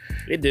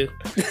 It do.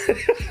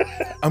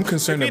 I'm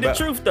concerned about... It be the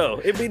truth, though.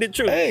 It be the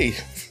truth. Hey.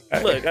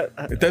 Look,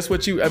 if that's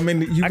what you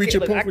reach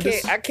your point with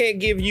this. I can't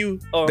give you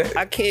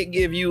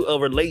a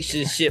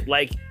relationship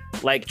like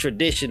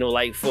traditional,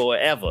 like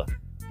forever.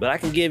 But I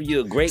can give you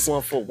a great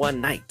one for one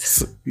night.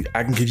 So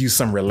I can give you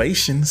some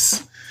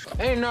relations.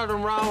 Ain't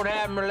nothing wrong with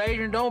having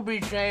relations. Don't be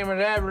ashamed of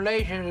that.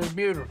 Relations is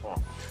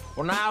beautiful.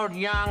 When I was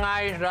young,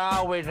 I used to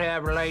always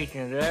have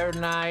relations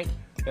every night.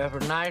 If a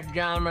nice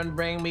gentleman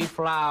bring me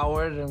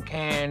flowers and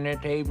candy,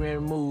 take me to a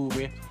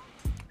movie,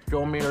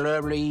 show me a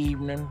lovely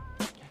evening,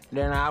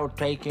 then I would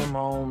take him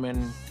home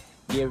and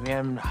give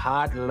him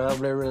hot,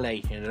 lovely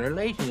relations.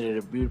 Relations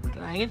is a beautiful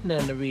thing. It's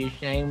nothing to be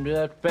ashamed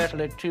of,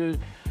 especially to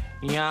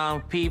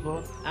young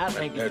people. I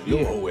think it's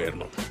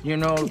beautiful.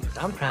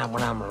 Sometimes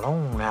when I'm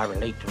alone, I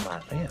relate to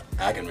myself.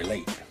 I can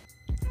relate.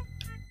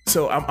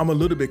 So I'm a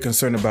little bit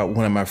concerned about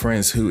one of my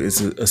friends who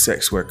is a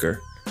sex worker.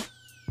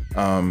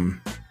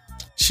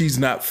 She's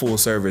not full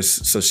service,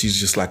 so she's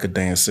just like a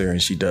dancer,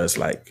 and she does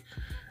like,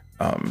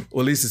 well,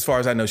 at least as far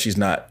as I know, she's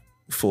not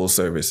full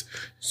service.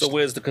 So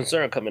where's the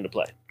concern come into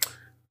play?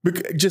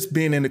 Just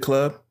being in the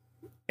club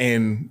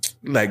and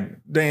like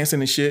dancing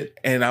and shit.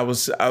 And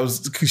cause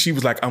she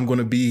was like, I'm going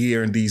to be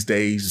here in these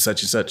days,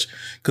 such and such.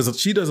 Cause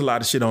she does a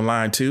lot of shit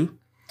online too.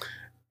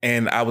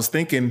 And I was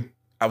thinking,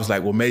 I was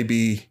like, well,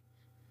 maybe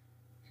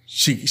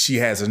she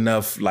has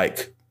enough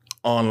like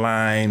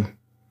online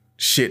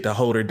shit to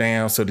hold her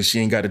down so that she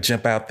ain't got to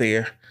jump out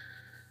there.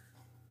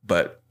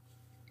 But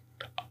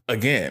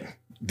again,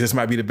 this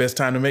might be the best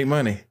time to make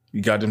money.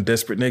 You got them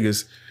desperate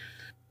niggas.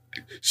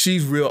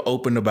 She's real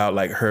open about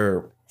like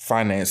her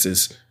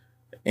finances,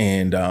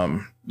 and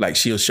like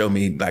she'll show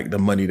me like the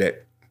money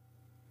that,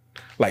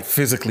 like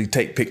physically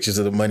take pictures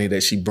of the money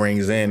that she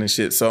brings in and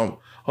shit. So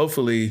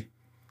hopefully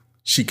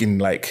she can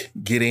like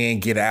get in,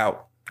 get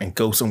out, and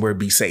go somewhere,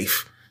 be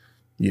safe.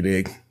 You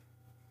dig?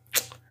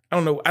 I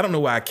don't know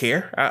why I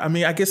care. I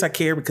mean, I guess I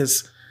care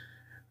because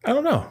I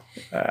don't know.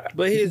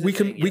 But here's we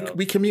the thing,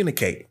 we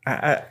communicate.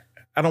 I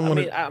don't want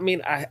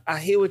to. I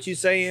hear what you're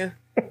saying,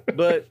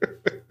 but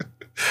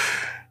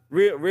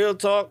real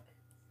talk.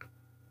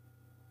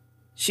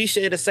 She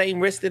share the same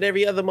risk that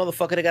every other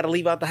motherfucker that got to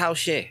leave out the house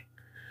share.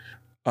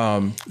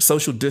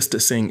 Social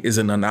distancing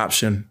isn't an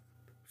option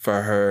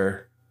for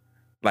her.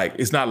 Like,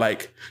 it's not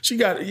like she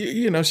got,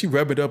 she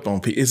rub it up on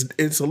people.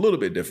 It's a little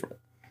bit different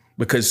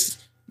because,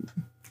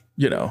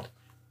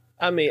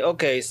 I mean,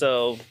 okay,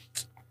 so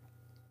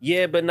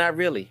yeah, but not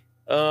really.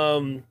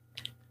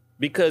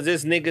 Because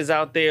there's niggas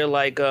out there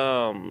like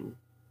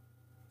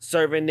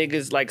serving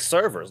niggas like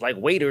servers, like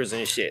waiters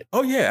and shit.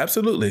 Oh yeah,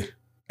 absolutely.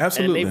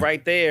 Absolutely. And they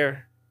right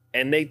there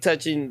and they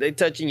touching your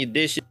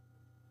dishes,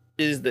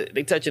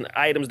 they touching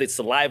items that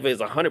saliva is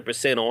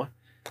 100% on.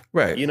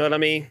 Right. You know what I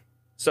mean?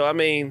 So I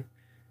mean,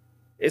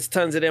 it's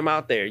tons of them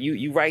out there.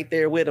 You right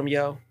there with them,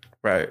 yo.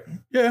 Right.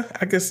 Yeah,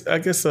 I guess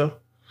so.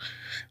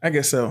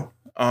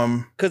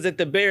 Because at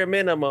the bare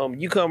minimum,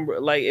 you come,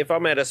 like, if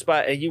I'm at a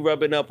spot and you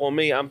rubbing up on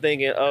me, I'm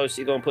thinking, oh,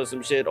 she gonna put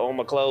some shit on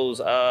my clothes.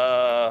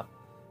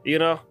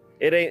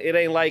 It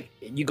ain't like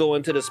you go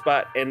into the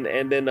spot and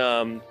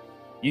then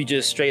you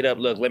just straight up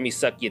look, let me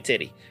suck your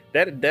titty.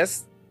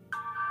 That's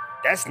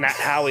not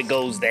how it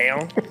goes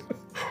down.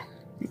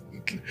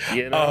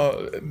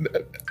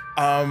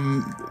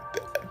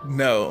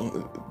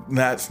 No,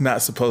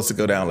 not supposed to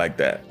go down like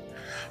that.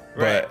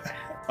 Right.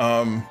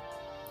 But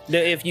now,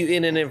 if you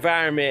in an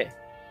environment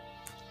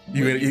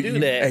you do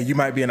that, hey, you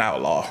might be an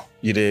outlaw.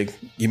 You dig?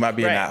 You might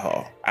be right.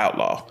 an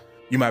outlaw.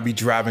 You might be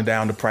driving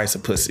down the price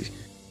of pussy.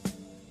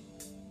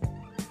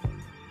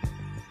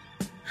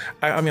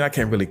 I mean, I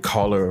can't really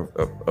call her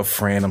a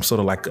friend. I'm sort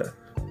of like a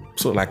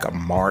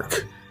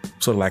Mark,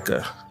 sort of like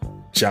a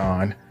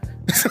John.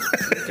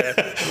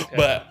 Okay.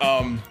 But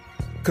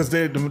because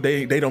they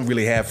don't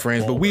really have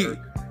friends, but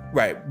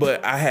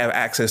but I have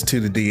access to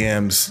the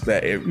DMs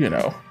that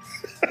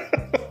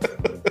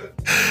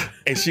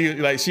and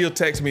she'll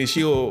text me.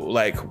 She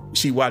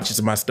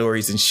watches my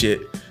stories and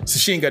shit, so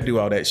she ain't got to do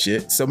all that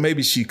shit. So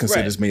maybe she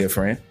considers me a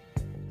friend.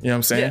 You know what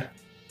I'm saying?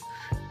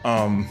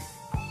 Yeah.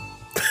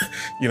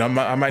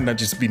 I might not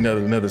just be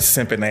another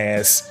simping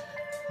ass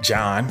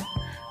John.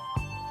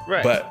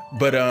 Right. But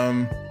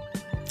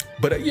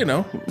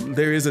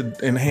there is an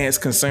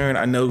enhanced concern.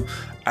 I know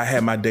I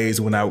had my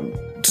days when I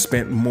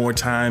spent more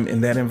time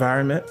in that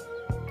environment.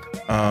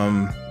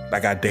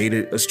 Like I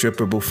dated a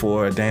stripper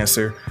before, a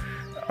dancer.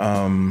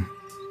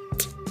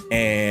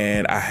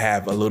 And I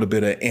have a little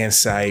bit of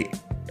insight,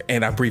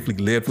 and I briefly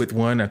lived with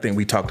one. I think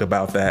we talked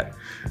about that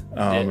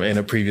in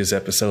a previous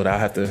episode. I'll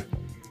have to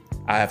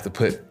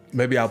put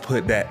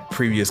that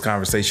previous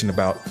conversation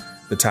about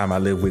the time I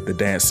lived with the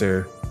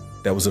dancer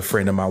that was a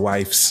friend of my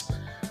wife's.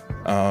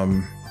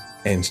 And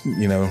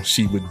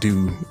she would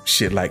do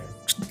shit like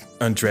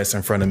undress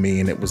in front of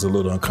me, and it was a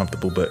little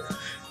uncomfortable, but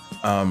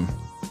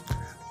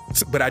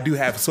I do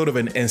have sort of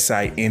an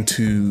insight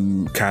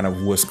into kind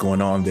of what's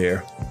going on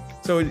there.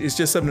 So it's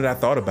just something that I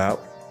thought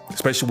about,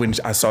 especially when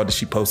I saw that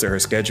she posted her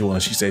schedule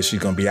and she said she's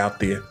gonna be out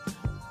there.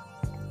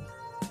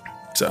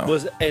 So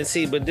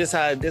but this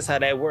how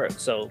that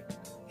works. So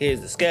here's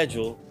the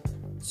schedule.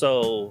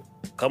 So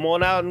come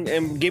on out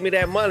and give me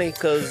that money,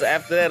 because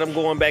after that I'm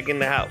going back in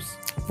the house.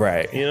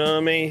 Right. You know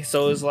what I mean?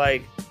 So it's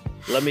like,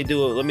 let me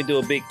do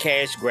a big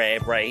cash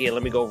grab right here.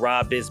 Let me go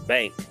rob this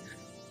bank.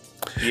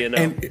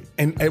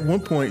 And at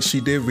one point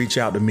she did reach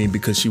out to me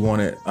because she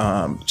wanted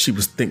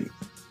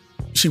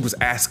she was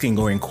asking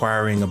or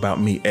inquiring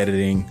about me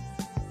editing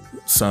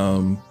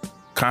some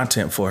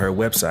content for her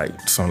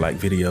website, some like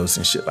videos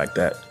and shit like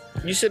that.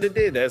 You should have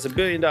did that. It's $1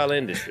 billion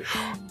industry.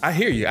 I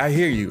hear you.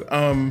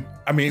 I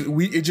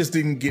mean, it just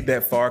didn't get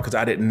that far because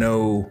I didn't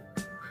know.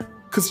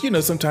 Because,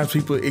 sometimes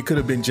people, it could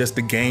have been just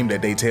a game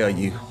that they tell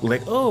you.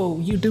 Like, oh,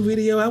 you do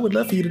video? I would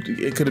love for you to do.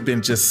 It could have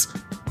been just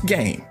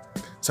game.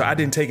 So I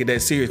didn't take it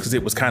that serious because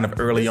it was kind of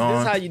early on.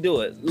 This is how you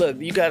do it. Look,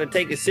 you got to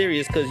take it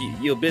serious because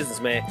you're a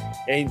businessman.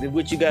 And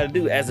what you got to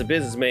do as a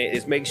businessman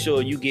is make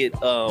sure you get De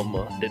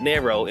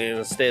Niro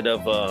instead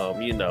of,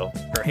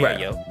 her hair,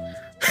 right. yo.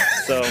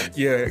 So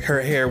yeah,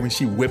 her hair when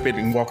she whip it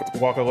and walk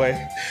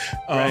away.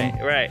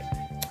 Right.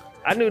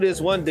 I knew this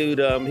one dude.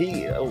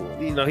 He's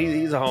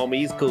a homie.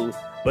 He's cool,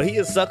 but he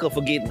a sucker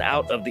for getting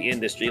out of the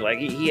industry. Like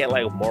he had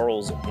like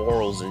morals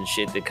and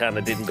shit that kind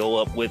of didn't go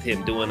up with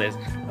him doing this.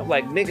 I'm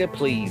like, nigga,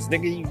 please,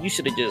 nigga, you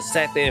should have just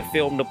sat there and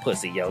filmed the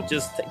pussy, yo.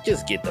 Just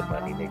get the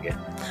money, nigga.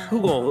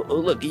 Who gonna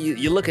look?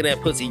 You're looking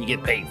at pussy and you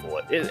get paid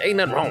for it. Ain't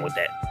nothing wrong with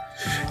that.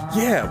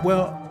 Yeah,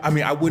 well, I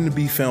mean, I wouldn't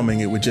be filming.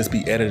 It would just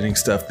be editing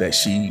stuff that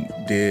she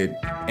did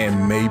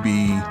and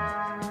maybe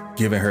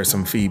giving her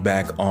some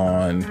feedback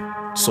on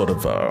sort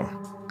of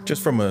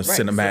just from a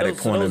cinematic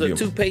point of view.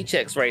 Those are 2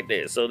 paychecks right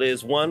there. So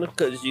there's one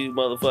because you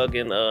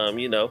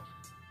motherfucking,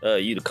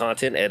 you the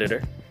content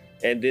editor.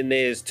 And then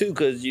there's 2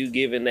 because you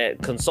giving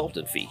that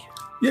consultant fee.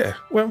 Yeah,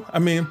 well, I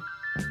mean,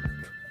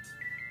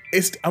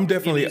 I'm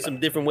definitely some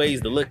different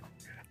ways to look.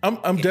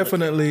 I'm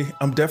definitely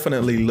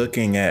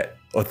looking at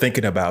or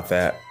thinking about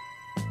that.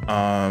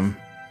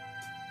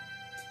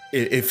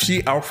 If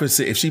she offers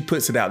it, if she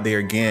puts it out there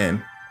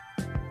again,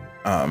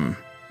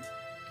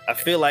 I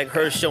feel like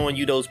her showing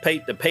you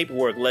the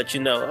paperwork let you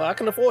know, oh, I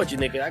can afford you,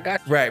 nigga. I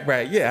got you.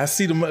 Right. Yeah, I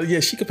see the money. Yeah,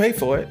 she can pay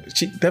for it.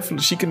 She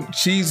can.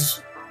 She's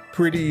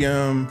pretty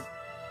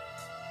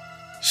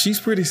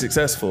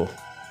successful.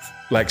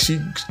 Like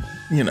she's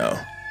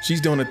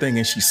doing a thing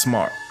and she's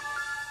smart.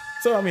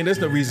 So I mean, there's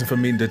no reason for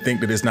me to think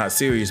that it's not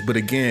serious. But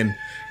again,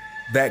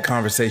 that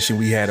conversation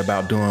we had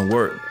about doing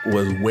work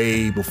was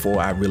way before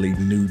I really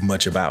knew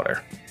much about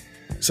her.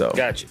 So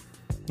gotcha.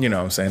 You know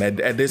what I'm saying?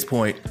 At this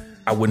point,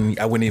 I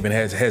wouldn't even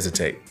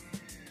hesitate.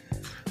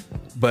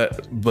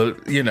 But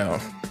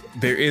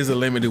there is a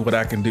limit to what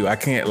I can do. I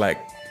can't like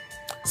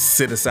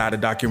sit aside a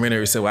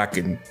documentary so I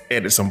can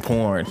edit some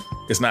porn.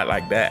 It's not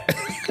like that.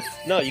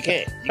 No, you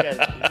can't. You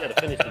gotta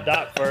finish the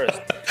doc first.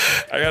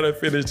 I gotta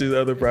finish this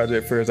other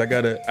project first. I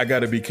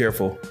gotta be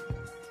careful.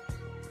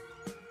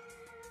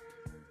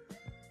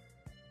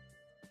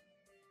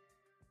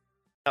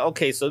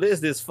 Okay, so there's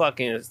this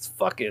fucking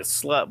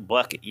slut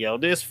bucket, yo.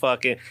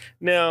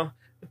 Now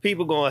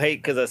people gonna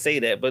hate because I say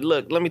that, but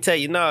look, let me tell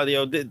you,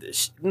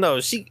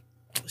 she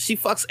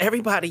fucks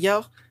everybody,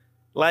 yo.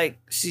 Like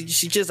she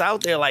just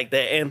out there like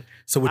that, and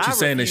so what you're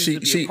saying is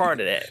she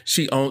part of that.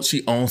 She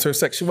owns her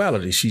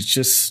sexuality. She's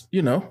just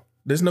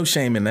there's no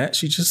shame in that.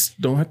 She's just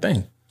doing her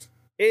thing.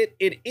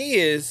 It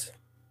is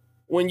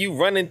when you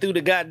running through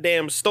the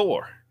goddamn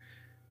store.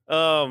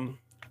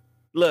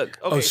 Look.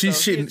 Okay, she's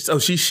shitting. Oh,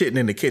 she's shitting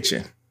in the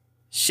kitchen.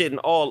 Shitting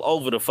all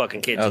over the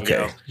fucking kitchen. Okay,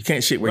 yo. You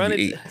can't shit where you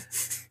eat.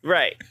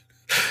 Right.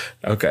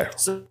 Okay.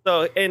 So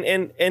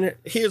and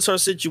here's her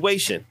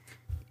situation.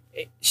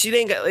 She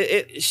ain't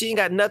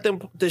got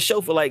nothing to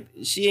show for. Like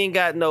she ain't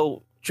got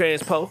no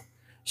transpo.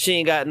 She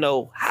ain't got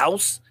no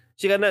house.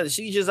 She got nothing.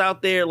 She just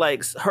out there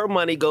like her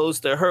money goes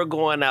to her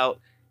going out,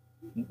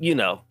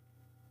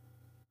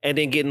 and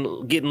then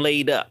getting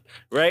laid up,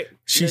 right?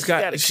 She's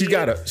got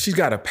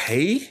to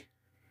pay.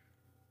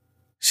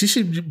 She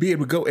should be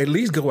able to at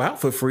least go out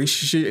for free.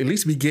 She should at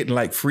least be getting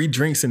like free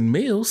drinks and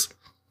meals.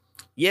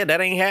 Yeah, that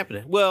ain't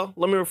happening. Well,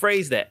 let me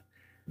rephrase that.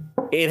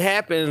 It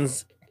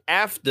happens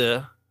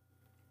after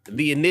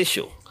the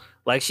initial.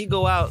 Like she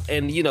go out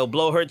and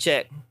blow her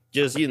check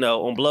just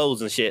on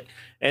blows and shit.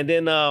 And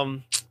then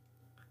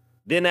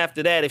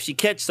after that, if she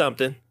catch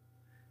something,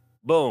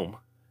 boom.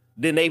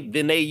 Then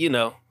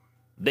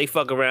they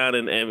fuck around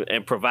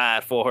and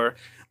provide for her.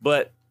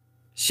 But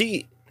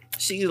she's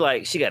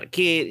like, she got a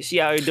kid. She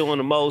out here doing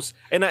the most.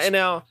 And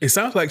now it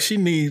sounds like she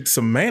needs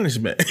some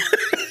management.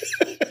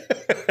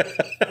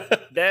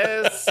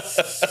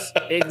 That's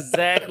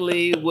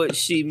exactly what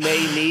she may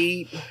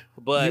need.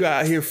 But you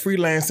out here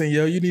freelancing,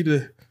 yo. You need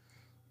to.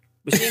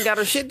 But she ain't got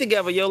her shit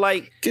together, yo.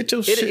 Like get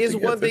your shit together. It is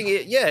one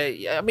thing.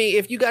 Yeah, I mean,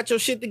 if you got your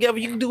shit together,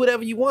 you can do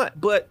whatever you want.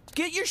 But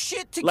get your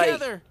shit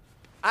together.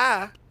 Like,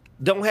 I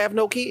don't have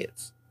no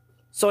kids,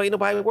 so ain't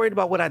nobody worried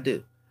about what I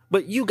do.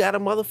 But you got a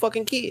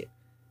motherfucking kid,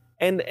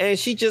 and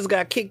she just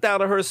got kicked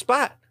out of her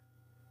spot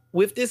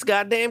with this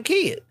goddamn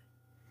kid,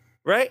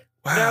 right?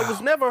 Wow. Now it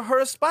was never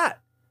her spot.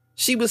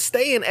 She was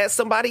staying at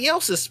somebody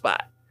else's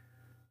spot,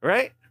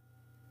 right?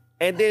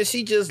 And then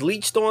she just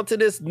leached onto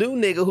this new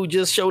nigga who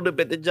just showed up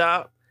at the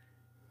job.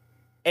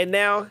 And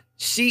now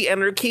she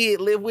and her kid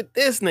live with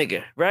this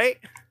nigga, right?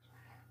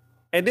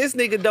 And this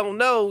nigga don't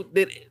know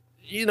that,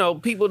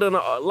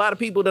 a lot of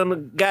people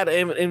done got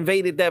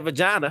invaded that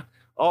vagina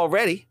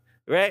already,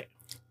 right?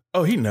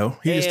 Oh, he know.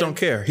 He just don't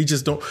care. He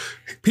just don't.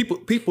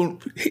 People,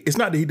 it's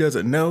not that he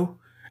doesn't know.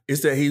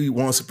 It's that he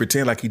wants to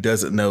pretend like he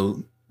doesn't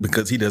know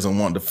because he doesn't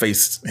want to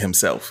face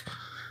himself.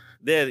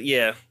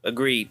 Yeah,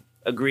 agreed.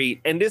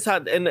 And this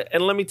and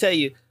let me tell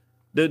you,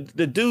 the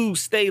dude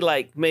stay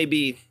like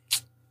maybe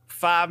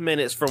 5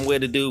 minutes from where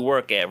the dude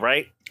work at,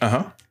 right?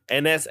 Uh-huh.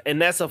 And that's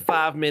a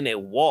 5-minute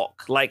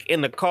walk. Like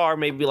in the car,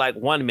 maybe like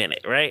 1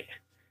 minute, right?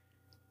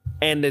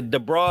 And the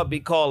broad be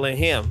calling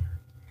him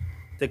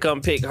to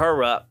come pick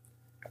her up,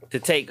 to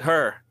take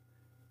her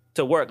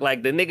to work.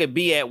 Like the nigga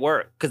be at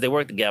work because they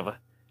work together.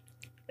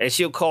 And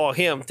she'll call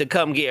him to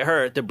come get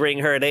her to bring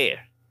her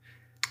there.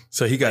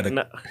 So he got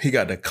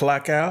to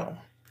clock out.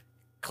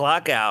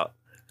 Clock out.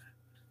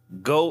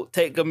 go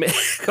take a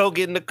go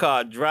get in the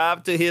car,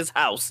 drive to his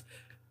house,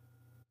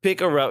 pick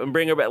her up, and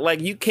bring her back.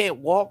 Like, you can't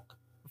walk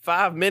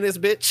 5 minutes,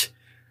 bitch.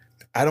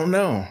 I don't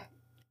know.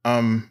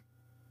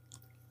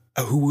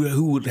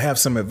 Who would have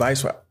some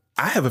advice?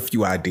 I have a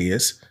few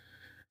ideas.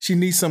 She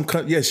needs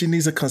she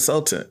needs a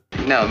consultant.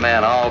 No,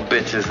 man, all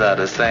bitches are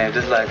the same,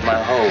 just like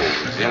my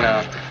hoes, you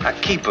know. I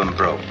keep them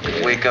broke.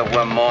 Wake up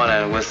one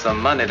morning with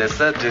some money that's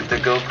subject to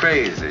go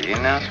crazy, you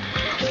know.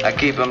 I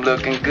keep them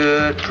looking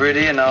good,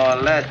 pretty, and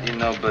all that, you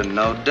know, but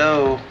no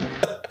dough.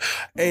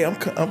 Hey,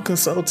 I'm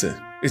consulting.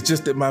 It's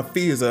just that my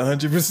fee is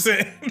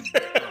 100%.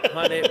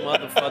 100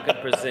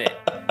 motherfucking percent.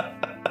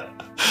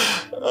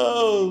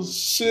 Oh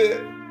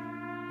shit.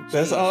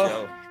 That's all.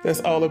 Yo. That's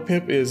all a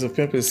pimp is. A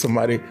pimp is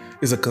somebody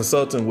is a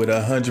consultant with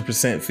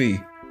 100% fee.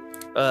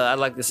 I'd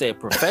like to say a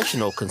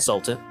professional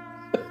consultant,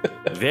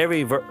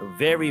 very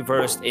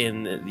versed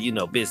in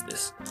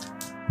business,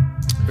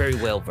 very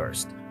well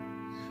versed.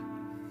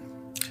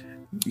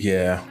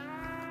 Yeah,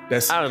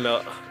 that's. I don't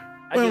know.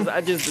 I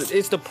just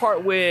it's the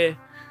part where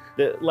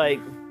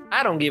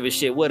I don't give a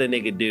shit what a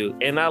nigga do,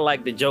 and I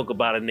like to joke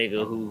about a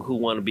nigga who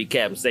want to be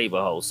Captain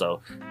Saberhole,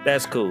 so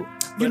that's cool.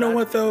 You know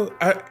what though?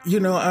 I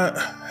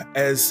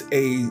as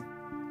a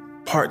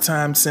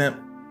part-time simp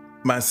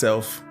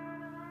myself,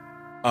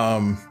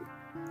 I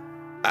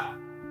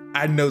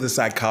know the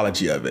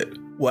psychology of it.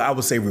 Well, I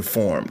would say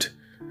reformed.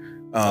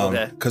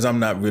 Because I'm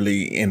not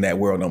really in that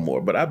world no more.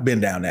 But I've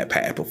been down that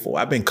path before.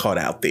 I've been caught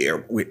out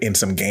there in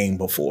some game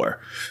before.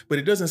 But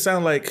it doesn't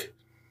sound like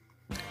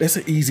that's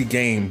an easy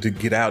game to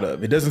get out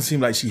of. It doesn't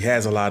seem like she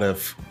has a lot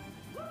of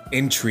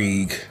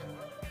intrigue.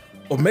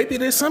 Or maybe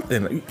there's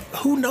something.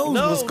 Who knows?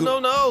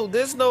 No.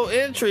 There's no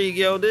intrigue,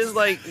 yo. There's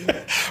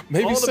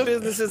maybe all the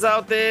businesses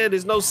out there.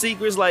 There's no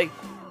secrets. Like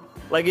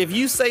if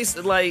you say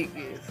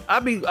I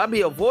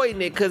be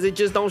avoiding it because it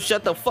just don't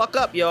shut the fuck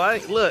up, yo.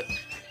 Look.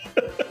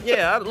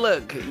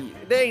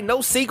 There ain't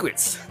no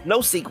secrets.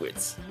 No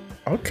secrets.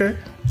 Okay.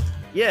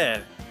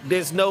 Yeah.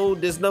 There's no,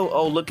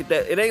 oh, look at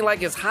that. It ain't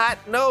like it's hot.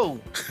 No.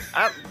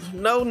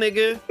 No,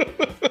 nigga.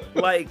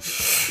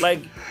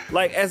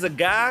 Like as a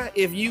guy,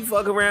 if you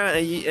fuck around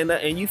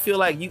and you feel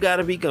like you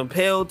gotta be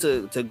compelled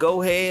to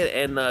go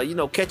ahead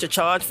and catch a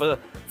charge for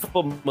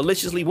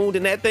maliciously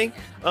wounding that thing,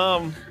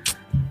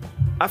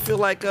 I feel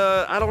like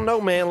I don't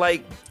know, man.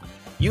 Like,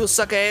 you a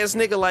sucker ass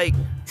nigga.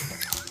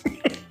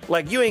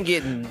 Like you ain't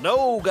getting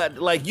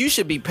you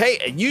should be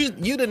paid. You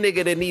the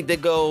nigga that need to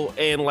go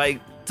and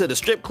to the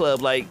strip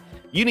club. Like,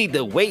 you need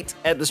to wait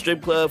at the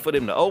strip club for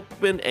them to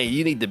open, and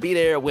you need to be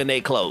there when they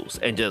close,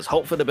 and just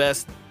hope for the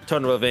best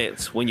turn of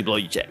events when you blow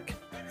your check.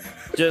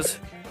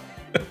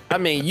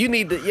 You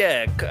need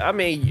to,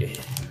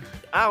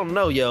 I don't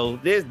know, yo.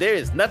 There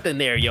is nothing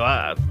there, yo.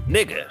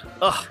 Nigga.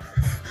 Ugh.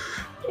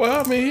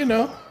 Well,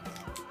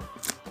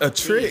 a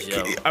trick.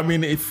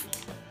 Jeez, if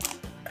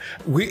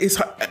it's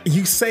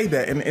you say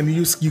that, and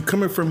you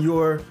coming from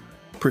your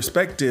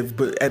perspective,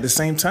 but at the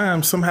same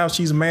time, somehow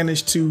she's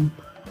managed to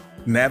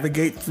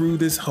navigate through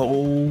this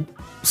whole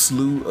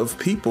slew of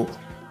people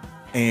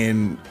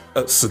and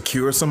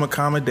secure some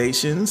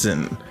accommodations,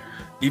 and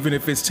even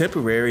if it's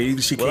temporary,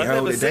 she can't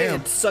hold it down. I never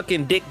said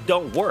sucking dick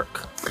don't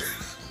work.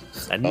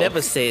 I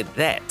never said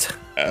that.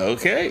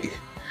 Okay.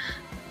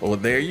 Well,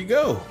 there you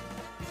go.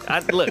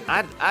 I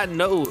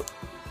know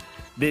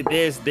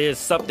that there's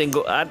something.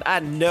 I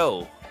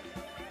know.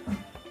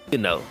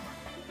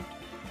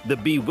 The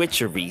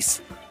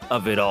bewitcheries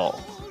of it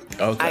all.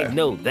 Okay. I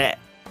know that.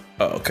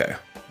 Oh, okay.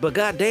 But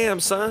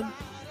goddamn, son,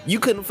 you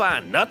couldn't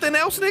find nothing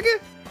else,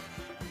 nigga?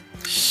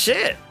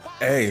 Shit.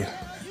 Hey,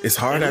 it's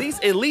hard. At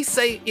least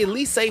save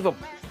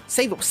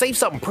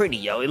something pretty,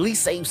 yo. At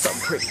least save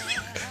something pretty.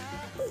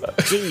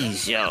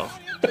 Jeez, yo.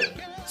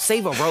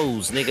 Save a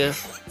rose, nigga.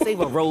 Save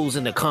a rose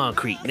in the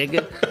concrete,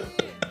 nigga.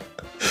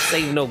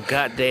 Save no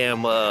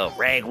goddamn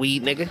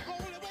ragweed, nigga.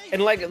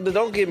 And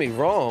don't get me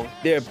wrong,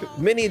 there are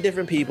many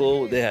different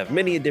people that have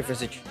many different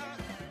situations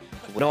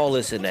with all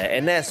this and that,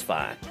 and that's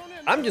fine.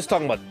 I'm just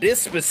talking about this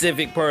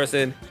specific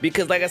person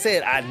because, like I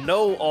said, I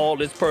know all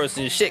this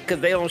person's shit because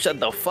they don't shut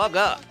the fuck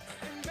up.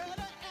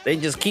 They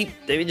just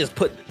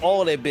put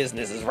all their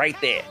businesses right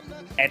there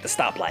at the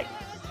stoplight.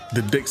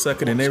 The dick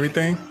sucking and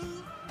everything?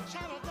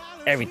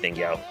 Everything,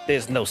 yo.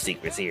 There's no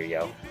secrets here,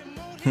 yo.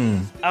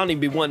 I don't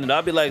even be wondering.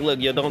 I'll be like, look,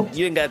 yo,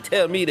 you ain't got to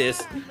tell me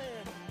this.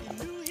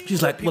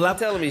 She's like, well, I'm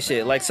telling me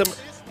shit. Like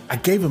I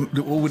gave him,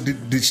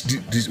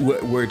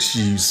 what word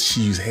she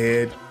used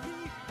head?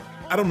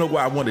 I don't know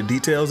why I want the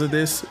details of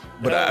this,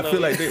 but I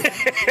feel like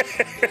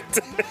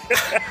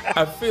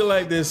I feel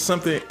like there's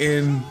something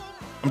in.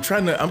 I'm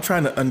trying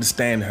to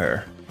understand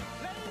her.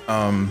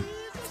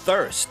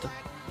 Thirst,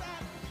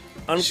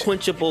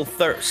 unquenchable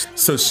thirst.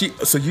 So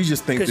you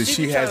just think that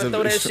she has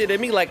throw that shit at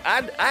me? Like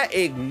I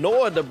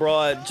ignore the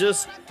broad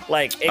just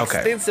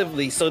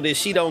extensively so that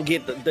she don't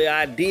get the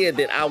idea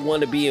that I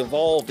want to be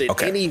involved in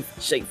any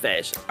shape,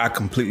 fashion. I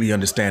completely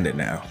understand it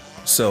now.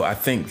 So I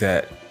think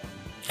that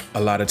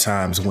a lot of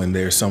times when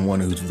there's someone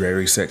who's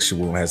very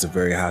sexual, has a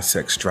very high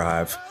sex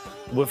drive,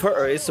 With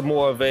her, it's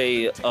more of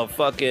a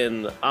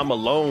fucking I'm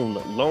alone,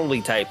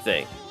 lonely type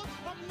thing.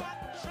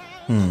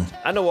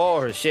 I know all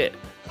her shit.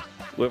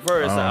 With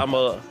her, it's I'm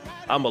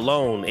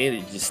alone.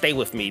 Just stay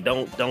with me.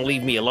 Don't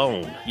leave me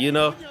alone. You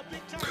know.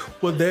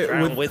 Well,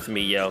 Drown with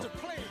me, yo.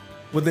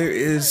 Well, there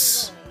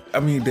is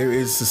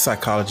a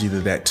psychology to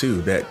that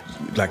too. That,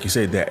 like you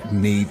said, that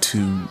need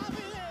to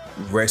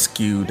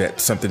rescue that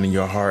something in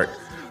your heart,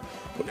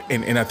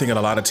 and I think a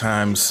lot of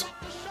times,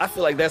 I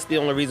feel like that's the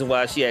only reason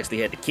why she actually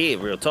had the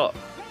kid. Real talk.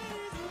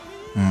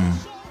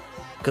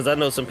 Because I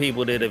know some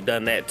people that have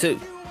done that too.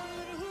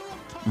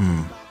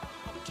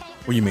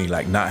 What do you mean,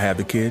 like not have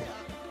the kid?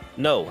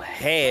 No,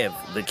 have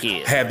the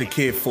kid. Have the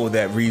kid for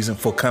that reason,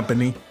 for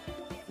company.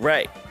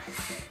 Right.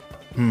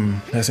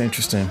 That's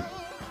interesting.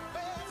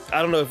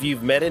 I don't know if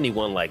you've met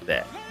anyone like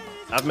that.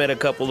 I've met a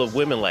couple of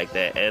women like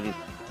that, and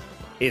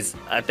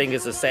I think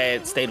it's a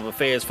sad state of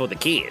affairs for the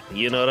kid.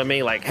 You know what I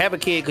mean? Like, have a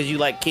kid because you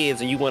like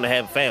kids and you want to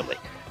have a family.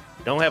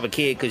 Don't have a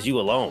kid because you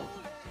alone.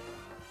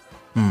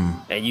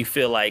 And you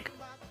feel like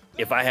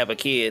if I have a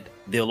kid,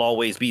 there'll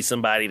always be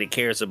somebody that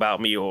cares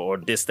about me or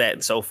this, that,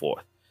 and so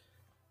forth.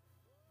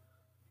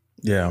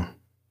 Yeah.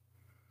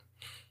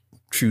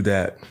 True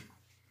that.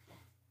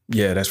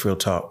 Yeah, that's real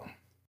talk.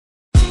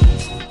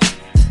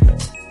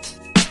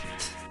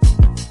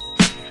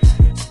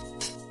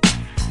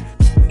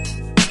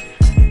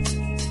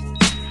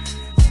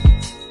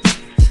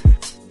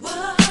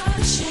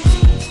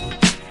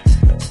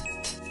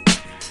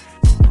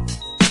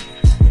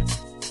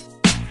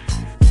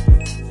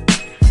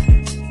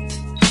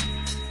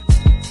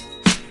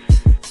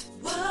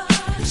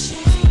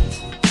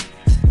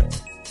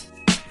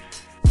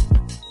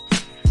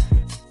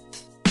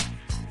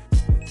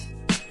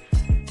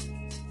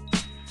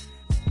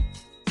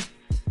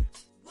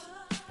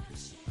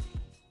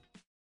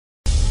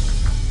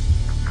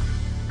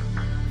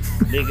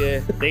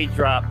 Nigga, they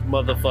dropped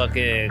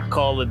motherfucking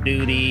Call of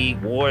Duty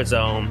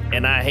Warzone,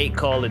 and I hate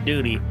Call of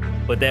Duty,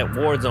 but that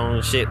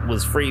Warzone shit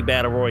was free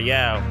Battle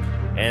Royale,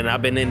 and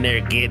I've been in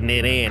there getting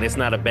it in. It's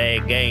not a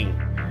bad game,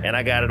 and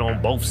I got it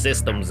on both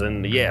systems,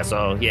 and yeah,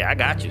 so yeah, I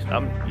got you.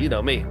 You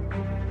know me.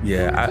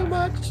 Yeah,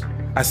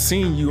 I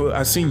seen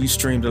you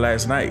streamed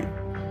last night,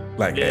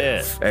 like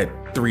at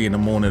 3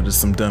 a.m. to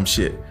some dumb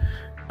shit.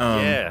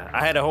 Yeah,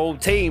 I had a whole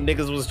team.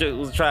 Niggas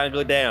was trying to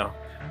go down.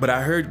 But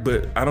I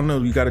don't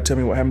know. You got to tell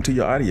me what happened to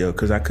your audio,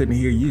 because I couldn't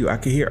hear you. I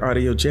could hear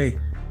Audio J.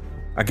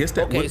 I guess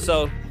that. Okay, this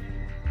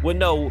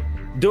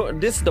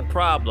is the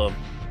problem.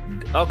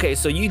 Okay,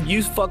 so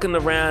you fucking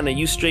around and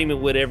you streaming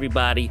with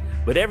everybody,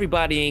 but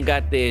everybody ain't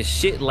got their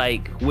shit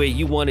like where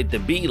you want it to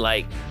be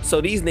like.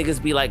 So these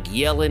niggas be like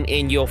yelling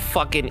in your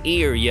fucking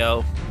ear,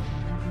 yo.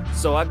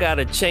 So I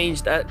gotta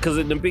change that, because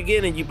in the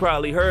beginning you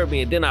probably heard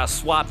me, and then I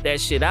swapped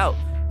that shit out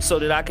so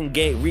that I can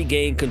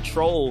regain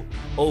control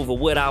over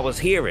what I was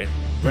hearing.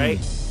 Right?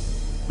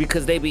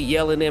 Because they be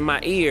yelling in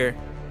my ear,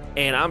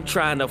 and I'm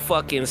trying to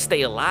fucking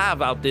stay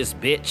alive out this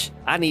bitch.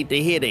 I need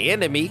to hear the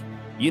enemy.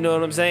 You know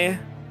what I'm saying?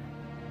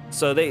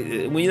 So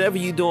whenever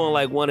you doing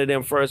like one of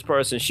them first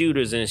person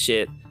shooters and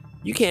shit,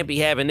 you can't be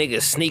having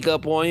niggas sneak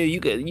up on you.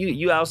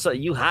 You outside,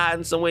 you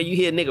hiding somewhere, you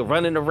hear nigga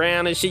running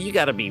around and shit, you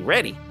gotta be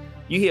ready.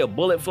 You hear a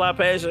bullet fly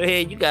past your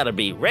head, you gotta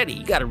be ready.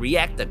 You gotta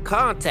react to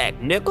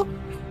contact, nigga.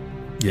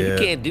 Yeah. You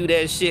can't do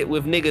that shit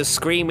with niggas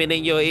screaming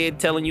in your ear,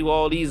 telling you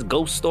all these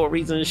ghost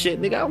stories and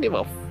shit. Nigga, I don't give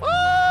a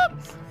fuck.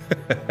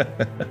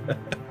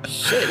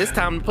 Shit, it's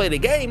time to play the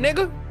game,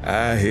 nigga.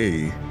 I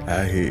hear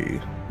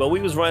you. But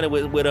we was running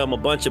with a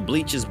bunch of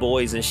Bleachers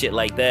boys and shit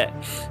like that.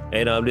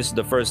 And this is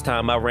the first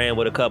time I ran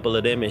with a couple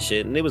of them and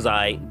shit. And it was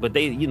alright. But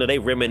they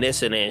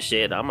reminiscing and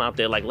shit. I'm out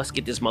there like, let's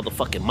get this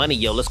motherfucking money,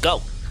 yo. Let's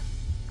go.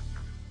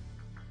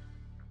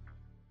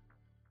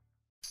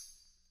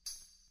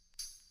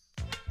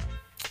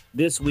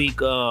 This week,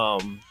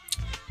 after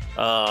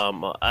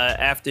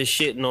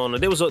shitting on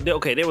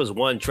there was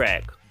one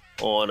track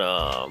on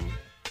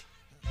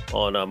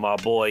my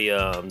boy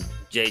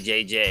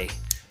JJJ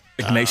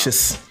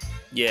Ignatius.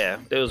 Yeah,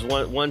 there was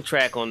one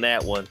track on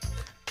that one,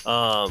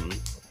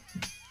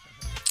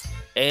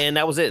 and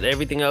that was it.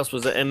 Everything else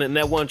was, and then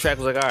that one track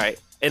was like, all right,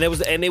 and it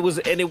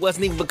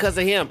wasn't even because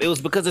of him. It was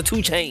because of 2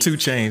 Chainz. 2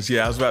 Chainz,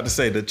 yeah, I was about to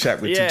say the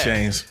track with 2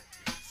 Chainz.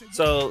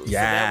 So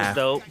that was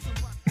dope.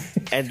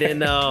 And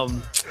then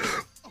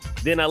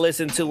I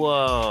listened to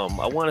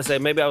I want to say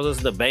maybe I was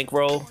listening to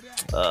Bankroll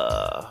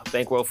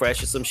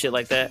Fresh or some shit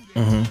like that.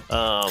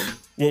 Well,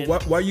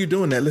 why are you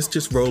doing that? Let's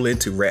just roll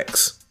into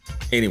Rex.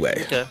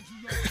 Anyway.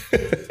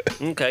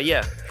 Okay,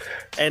 yeah.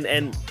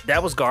 And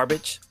that was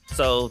garbage.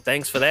 So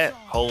thanks for that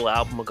whole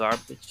album of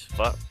garbage.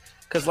 Fuck.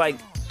 Cause like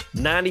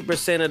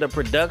 90% of the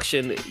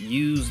production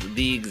used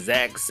the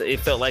exact. It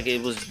felt like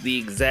it was the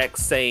exact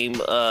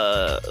same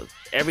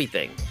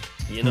everything.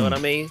 You know what I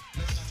mean?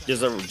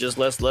 Just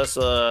let's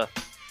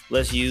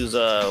use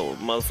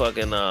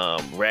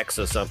motherfucking Rex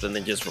or something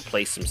and just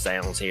replace some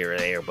sounds here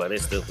and there, but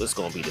it's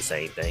gonna be the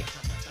same thing.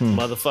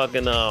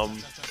 Motherfucking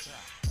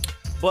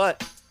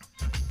but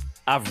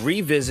I've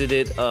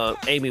revisited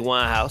Amy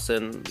Winehouse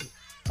and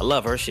I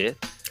love her shit.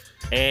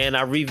 and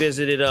I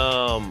revisited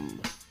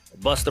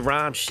Busta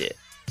Rhymes shit,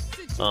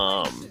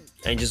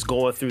 and just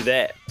going through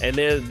that. And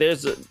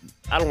there's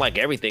I don't like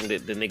everything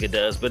that the nigga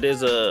does, but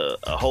there's a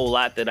whole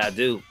lot that I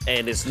do,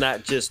 and it's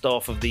not just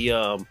off of the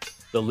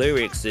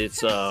lyrics,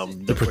 it's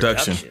the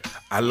production.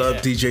 I love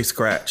DJ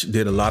Scratch.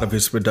 Did a lot of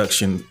his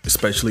production,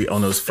 especially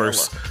on those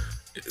first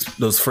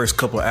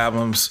couple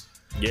albums.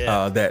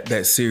 Yeah.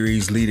 That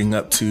series leading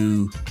up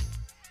to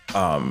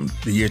the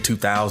year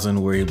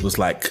 2000, where it was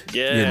like,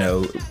 you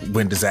know,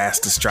 when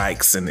disaster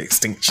strikes and the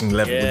extinction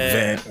level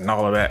event and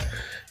all of that.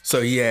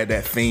 So he had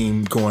that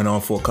theme going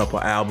on for a couple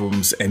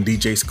albums, and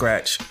DJ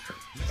Scratch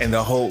and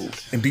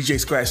DJ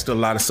Scratch did a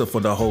lot of stuff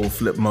for the whole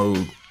Flip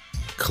Mode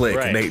clique.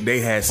 Right. And they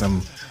had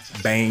some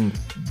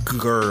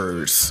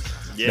bangers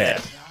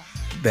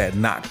that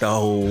knocked the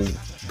whole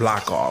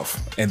block off.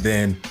 And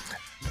then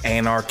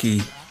Anarchy,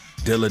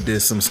 Dilla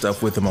did some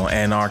stuff with him on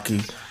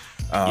Anarchy.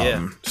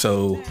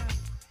 So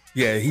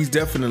yeah, he's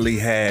definitely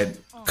had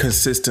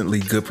consistently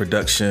good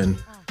production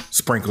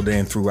sprinkled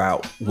in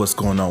throughout what's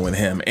going on with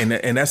him. And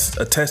that's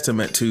a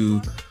testament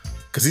to,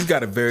 because he's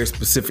got a very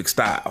specific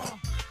style.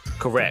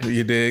 Correct.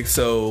 You dig?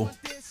 So,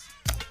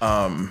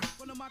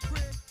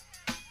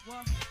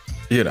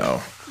 you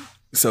know,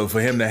 so for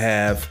him to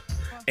have,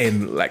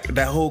 and like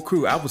that whole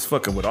crew, I was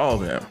fucking with all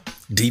of them.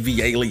 DV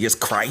Alias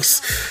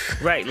Christ.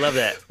 Right, love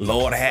that.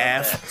 Lord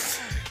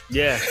Half.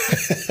 Yeah.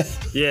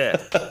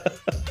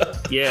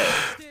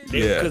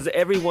 Because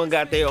everyone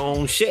got their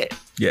own shit.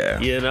 Yeah.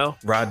 You know?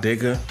 Rod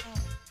Digger.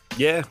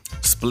 Yeah.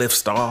 Spliff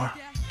Star.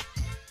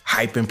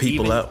 Hyping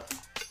people Even up.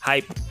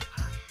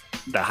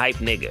 The hype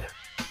nigga.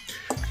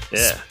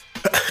 Yeah.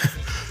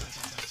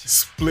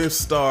 Spliff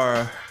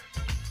Star.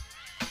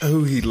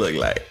 Who he look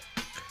like?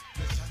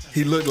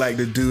 He looked like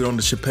the dude on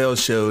the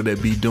Chappelle show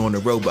that be doing the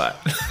robot.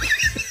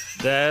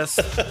 That's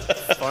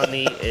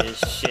funny as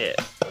shit.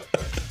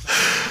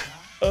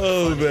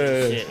 Oh, funny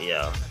man. Shit,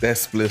 yo.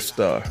 That's Spliff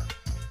Star.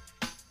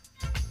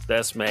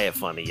 That's mad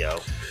funny, yo.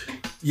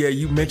 Yeah,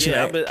 you mentioned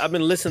I've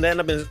been listening to that,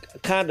 and I've been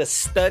kind of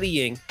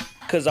studying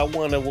because I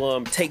want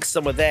to take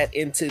some of that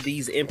into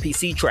these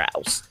NPC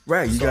trials.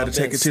 Right, you got to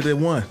take it to the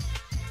one.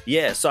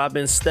 Yeah, so I've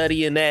been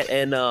studying that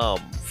and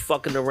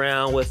fucking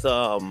around with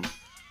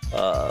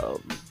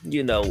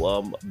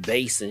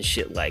bass and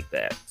shit like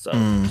that. So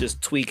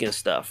just tweaking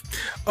stuff.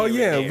 Oh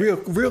yeah,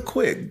 real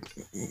quick.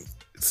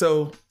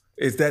 So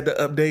is that the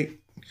update?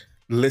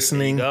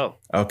 Listening. There you go.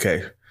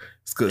 Okay,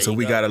 it's good. There So you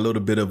we go. got a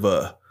little bit of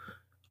a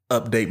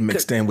update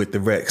mixed in with the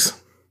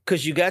Rex.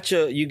 Cause you got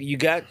your you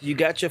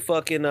got your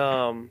fucking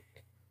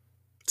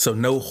So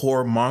no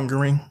horror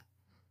mongering.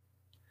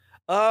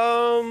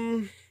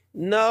 No,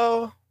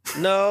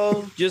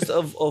 just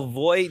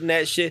avoiding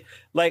that shit.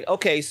 Like,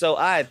 okay, so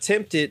I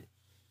attempted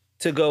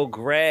to go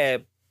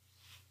grab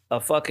a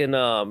fucking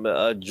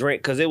a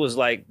drink because it was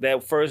like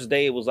that first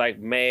day. It was like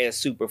mad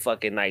super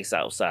fucking nice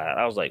outside.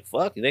 I was like,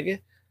 fuck, nigga,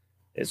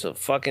 it's a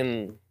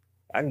fucking.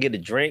 I can get a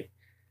drink,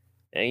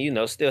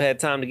 and still had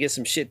time to get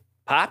some shit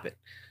popping.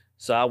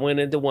 So I went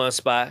into one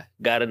spot,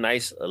 got a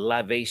nice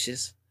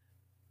libation,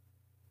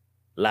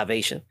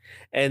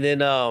 and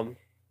then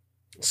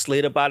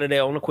slid up out of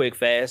there on a quick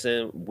fast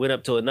and went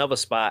up to another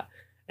spot.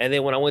 And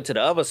then when I went to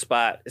the other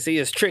spot, see,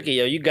 it's tricky,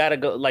 yo. You gotta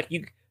go, like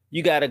you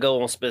gotta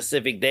go on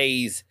specific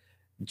days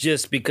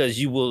just because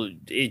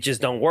it just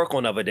don't work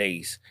on other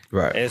days.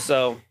 Right. And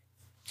so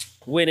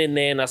went in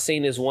there and I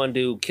seen this one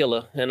dude,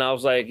 Killer, and I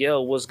was like, yo,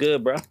 what's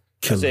good, bro?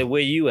 Killer. I said,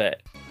 where you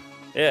at?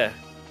 Yeah.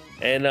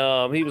 And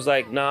he was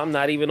like, no, I'm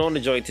not even on the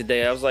joint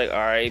today. I was like, all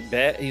right,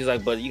 bet. He's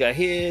like, but you got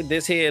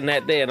this here, and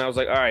that there. And I was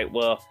like, all right,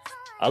 well,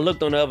 I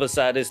looked on the other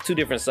side. There's two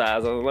different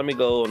sides. I was like, let me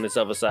go on this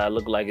other side.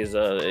 Look like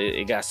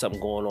it got something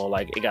going on.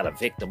 Like it got a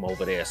victim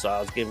over there. So I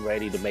was getting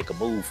ready to make a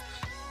move.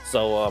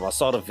 So I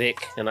saw the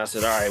Vic, and I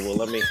said, all right, well,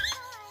 let me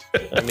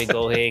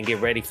go ahead and get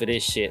ready for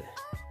this shit.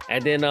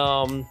 And then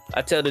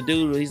I tell the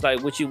dude, he's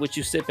like, what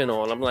you sipping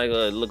on? I'm like,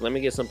 look, let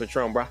me get some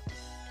Patron, bro.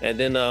 And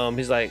then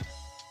he's like,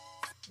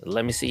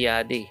 let me see your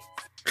ID.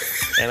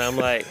 And I'm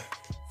like,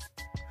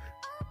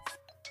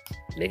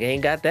 nigga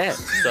ain't got that.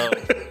 So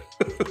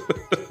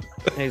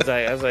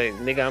I was like,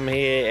 nigga, I'm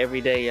here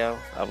every day, yo.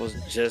 I was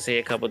just here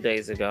a couple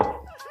days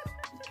ago.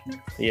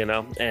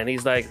 And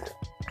he's like,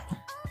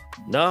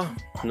 no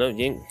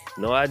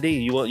ID.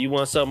 You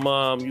want some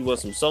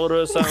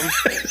soda or something?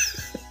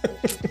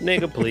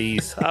 Nigga,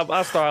 please.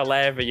 I started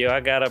laughing, yo.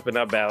 I got up and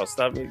I bounced.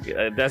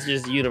 That's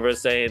just the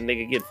universe saying,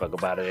 nigga, get the fuck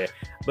up out of there.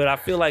 But I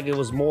feel like it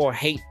was more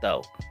hate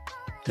though.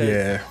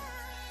 Yeah.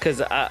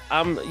 Cause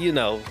I'm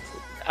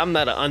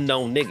not an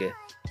unknown nigga.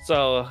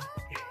 So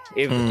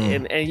if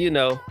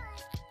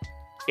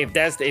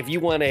if you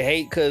want to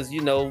hate, cause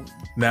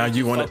now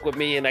you want to fuck with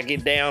me and I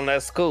get down,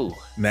 that's cool.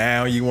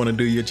 Now you want to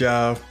do your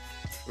job.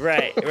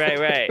 Right.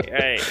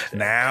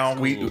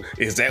 Now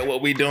is that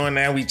what we doing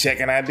now? We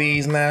checking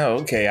IDs now?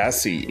 Okay, I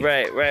see.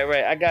 Right.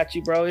 I got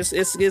you, bro.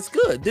 It's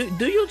good.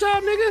 Do your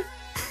job, nigga.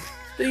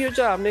 Do your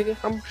job, nigga.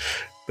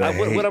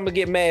 What I'm gonna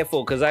get mad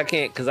for? Cause I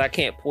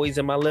can't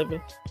poison my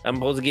liver. I'm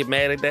supposed to get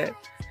mad at that?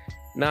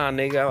 Nah,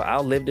 nigga.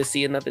 I'll live to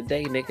see another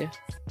day, nigga.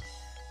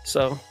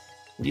 So,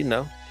 you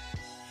know.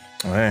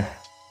 Man.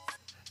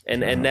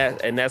 And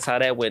that's how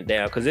that went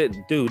down. Cause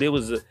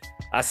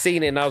I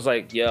seen it and I was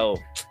like, yo,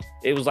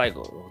 it was like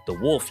the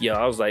wolf, yo.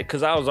 I was like,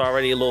 cause I was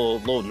already a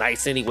little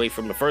nice anyway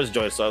from the first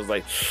joint. So I was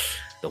like,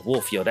 the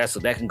wolf, yo,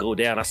 that can go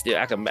down. I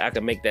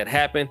can make that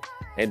happen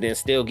and then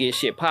still get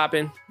shit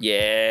popping.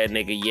 Yeah,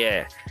 nigga,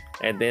 yeah.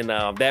 And then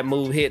that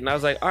move hit and I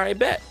was like, all right,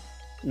 bet.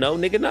 No,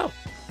 nigga, no.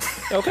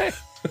 Okay.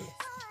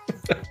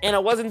 And I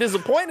wasn't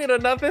disappointed or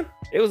nothing.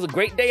 It was a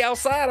great day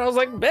outside. I was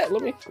like, bet,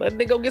 let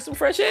me go get some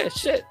fresh air.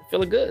 Shit,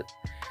 feeling good.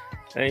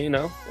 And, you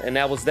know, and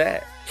that was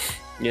that,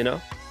 you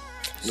know?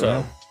 So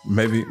well,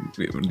 maybe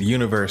the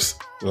universe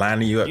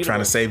lining you up, trying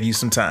to save you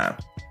some time.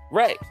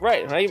 Right.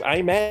 I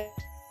ain't mad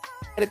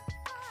at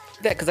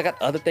that because I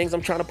got other things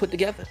I'm trying to put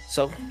together.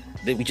 So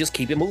then we just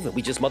keep it moving.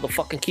 We just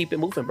motherfucking keep it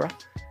moving, bro.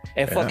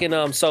 And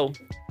fucking, so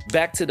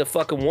back to the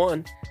fucking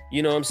one,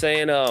 you know what I'm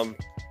saying?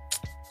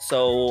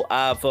 So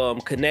I've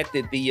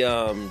connected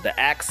the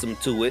Axum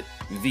to it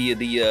via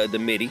the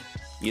MIDI.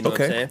 You know what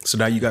I'm saying? So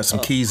now you got some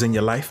keys in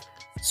your life?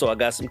 So I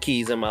got some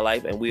keys in my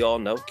life, and we all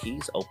know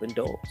keys open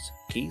doors.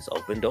 Keys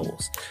open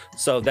doors.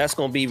 So that's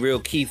gonna be real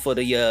key for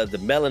the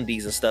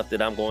melodies and stuff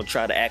that I'm gonna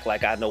try to act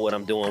like I know what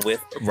I'm doing with.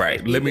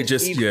 Right. Let me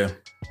just either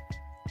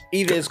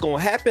it's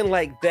gonna happen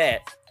like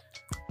that,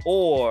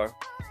 or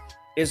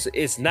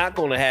it's not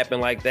gonna happen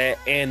like that,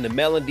 and the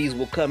melodies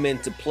will come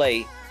into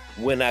play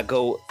when I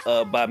go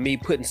by me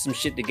putting some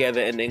shit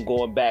together and then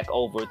going back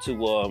over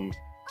to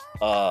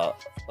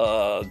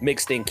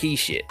mixed in key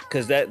shit,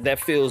 because that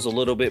feels a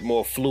little bit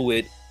more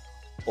fluid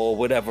or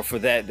whatever for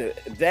that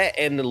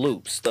and the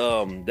loops,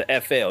 the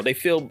FL,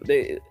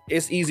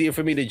 it's easier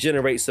for me to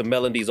generate some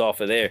melodies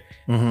off of there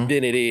than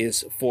it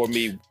is for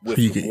me with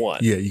one.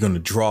 Yeah, you're gonna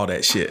draw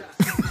that shit.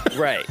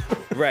 right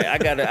I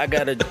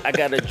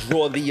gotta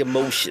draw the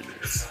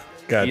emotions.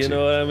 Gotcha. You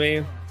know what I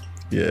mean?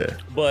 Yeah.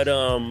 But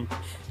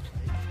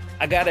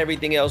I got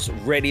everything else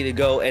ready to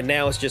go, and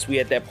now it's just we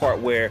at that part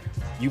where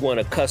you want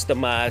to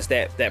customize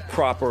that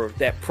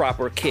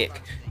proper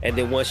kick, and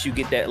then once you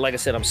get that, like I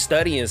said, I'm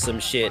studying some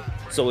shit,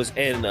 so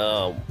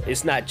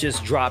it's not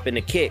just dropping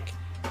a kick,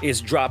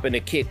 it's dropping a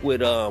kick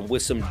with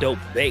some dope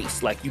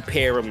bass. Like you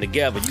pair them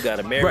together, you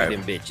gotta marry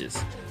them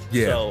bitches.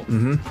 Yeah. So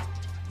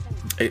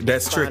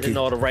that's tricky.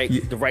 All the right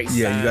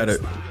Yeah, signs.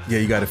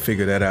 you gotta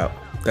figure that out.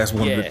 That's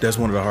one of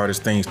the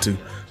hardest things to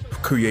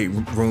create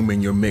room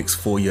in your mix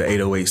for your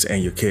 808s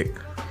and your kick.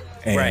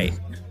 And right.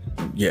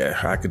 Yeah,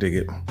 I could dig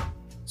it.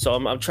 So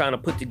I'm trying to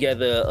put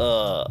together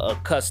a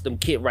custom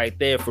kit right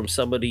there from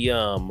some of the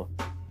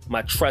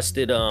my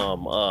trusted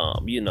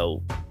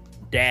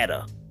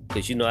data,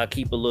 because I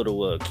keep a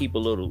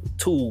little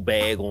tool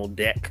bag on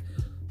deck.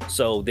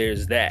 So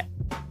there's that.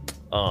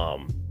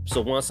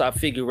 So once I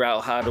figure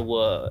out how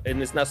to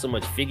and it's not so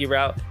much figure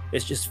out,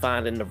 it's just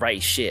finding the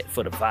right shit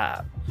for the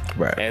vibe.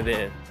 Right. And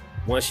then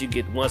once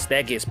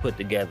that gets put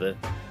together,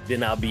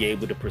 then I'll be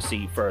able to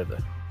proceed further.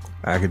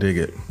 I could dig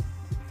it.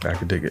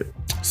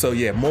 So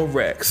yeah, more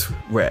Rex.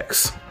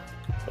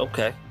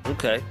 Okay.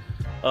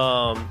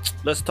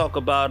 Let's talk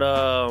about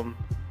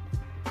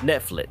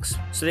Netflix.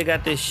 So they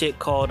got this shit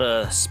called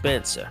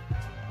Spencer.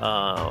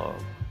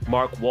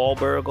 Mark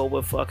Wahlberg or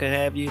what fucking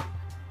have you.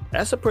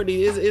 That's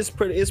it's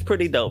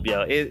pretty dope,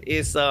 yo.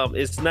 It's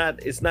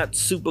not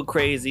super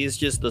crazy. It's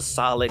just a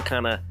solid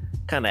kind of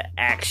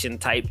action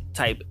type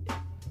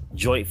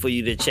joint for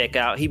you to check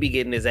out. He be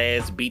getting his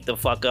ass beat the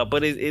fuck up,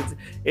 but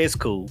it's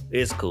cool.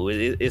 It's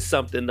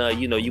something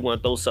you want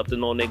to throw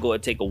something on there, go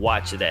and take a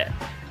watch of that.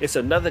 It's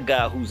another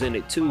guy who's in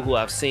it too, who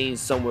I've seen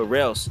somewhere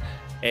else,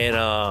 and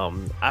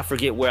I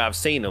forget where I've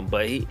seen him,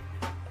 but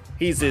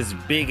he's this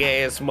big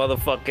ass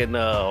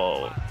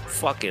motherfucking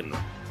fucking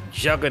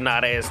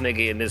juggernaut ass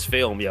nigga in this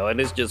film, yo,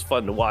 and it's just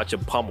fun to watch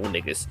him pummel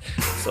niggas.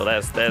 So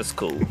that's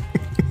cool.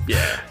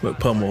 Yeah. But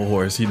pummel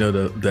horse,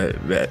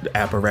 that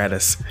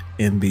apparatus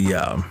in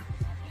the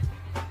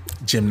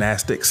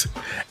gymnastics,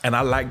 and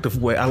I like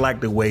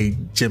the way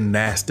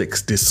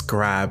gymnastics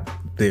describe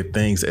their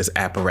things as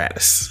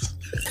apparatus.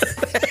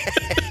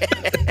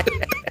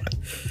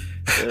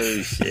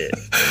 Oh shit.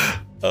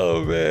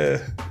 Oh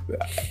man.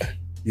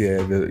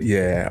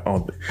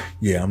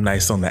 I'm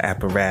nice on the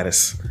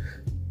apparatus.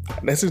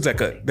 That sounds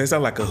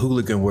like a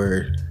hooligan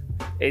word.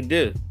 It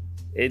do.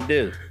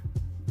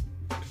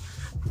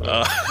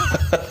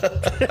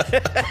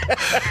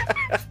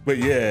 But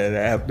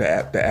yeah,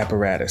 the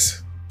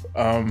apparatus.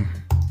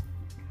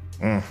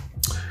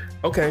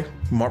 Okay,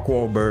 Mark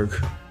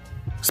Wahlberg,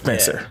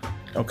 Spencer. Yeah.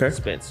 Okay,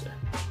 Spencer.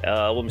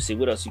 Let me see.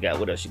 What else you got?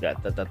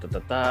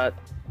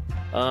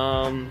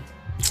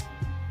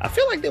 I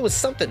feel like there was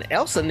something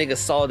else a nigga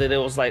saw that it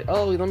was like,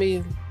 oh, let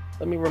me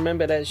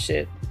remember that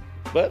shit.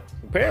 But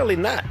apparently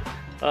not.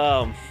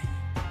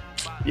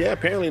 Yeah,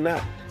 apparently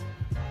not.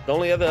 The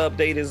only other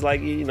update is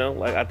like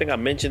I think I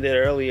mentioned it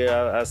earlier.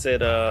 I said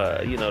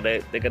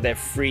they got that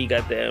free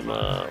goddamn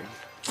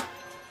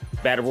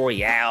Battle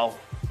Royale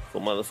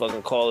for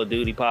motherfucking Call of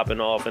Duty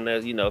popping off, and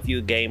if you're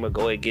a gamer,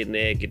 go ahead, get in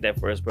there, get that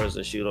first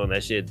person shoot on.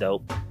 That shit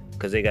dope,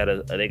 because they got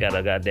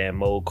a goddamn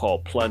mode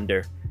called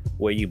Plunder,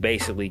 where you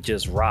basically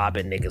just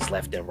robbing niggas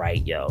left and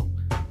right, yo.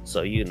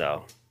 So, you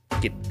know,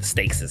 get the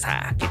stakes is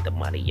high. Get the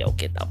money, yo.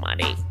 Get the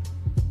money.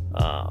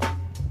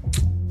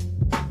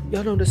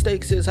 Y'all know the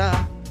stakes is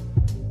high.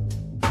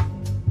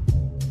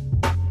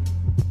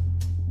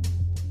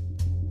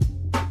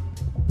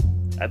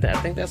 I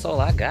think that's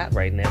all I got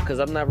right now, because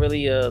I'm not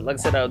really like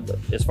I said,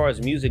 as far as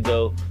music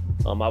go,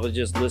 I was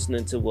just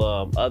listening to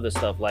other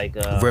stuff like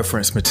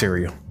reference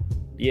material.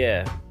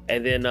 Yeah,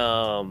 and then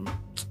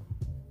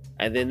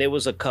there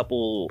was a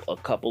couple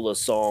of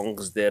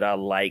songs that I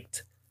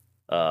liked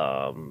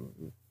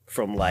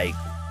from like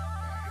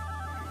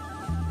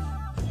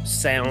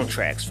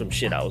soundtracks from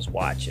shit I was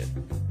watching.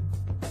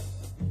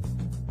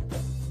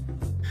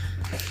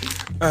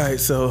 All right,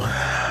 so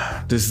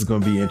this is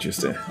gonna be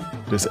interesting.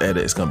 This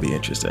edit is gonna be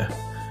interesting.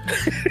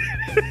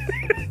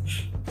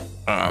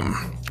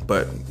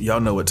 But y'all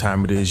know what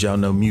time it is. Y'all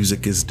know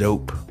music is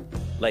dope.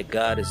 Like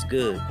God is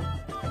good.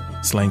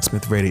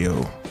 Slangsmith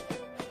Radio.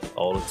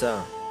 All the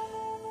time.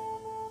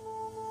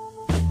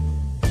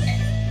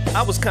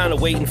 I was kind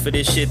of waiting for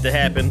this shit to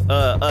happen,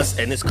 us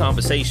and this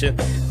conversation.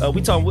 Go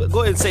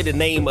ahead and say the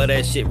name of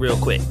that shit real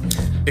quick.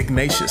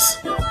 Ignatius.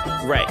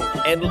 Right,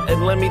 and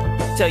let me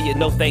tell you,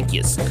 no thank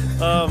yous.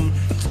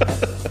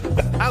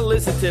 I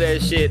listened to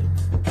that shit,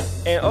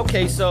 and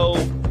okay, so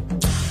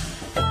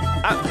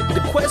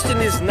the question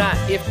is not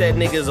if that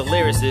nigga is a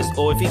lyricist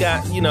or if he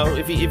got, you know,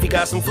 if he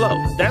got some flow.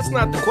 That's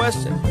not the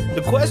question.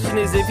 The question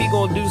is if he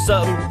gonna do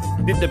something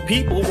that the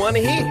people want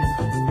to hear.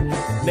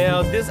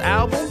 Now, this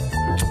album,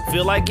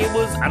 feel like it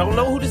was. I don't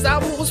know who this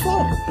album was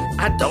for.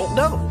 I don't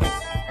know.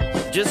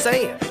 Just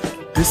saying.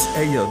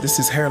 This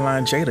is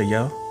Hairline Jada,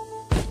 yo.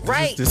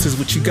 Right. This is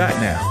what you got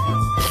now.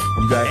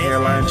 You got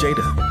Hairline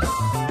Jada.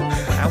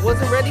 I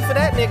wasn't ready for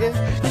that, nigga.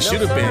 You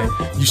should have been.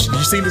 You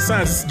seen the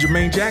signs. This is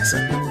Jermaine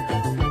Jackson.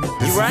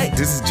 You right.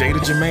 This is Jada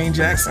Jermaine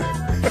Jackson.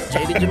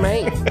 Jada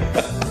Jermaine.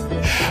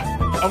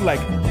 I'm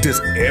like, does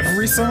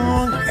every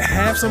song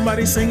have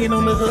somebody singing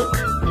on the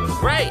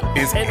hook? Right.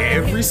 Is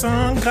every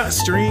song got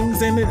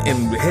strings in it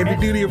and heavy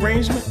duty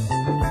arrangement?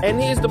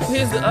 And here's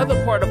the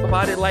other part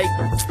about it, like,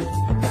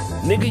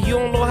 nigga, you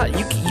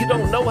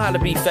don't know how to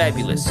be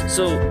fabulous.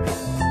 So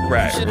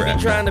you shouldn't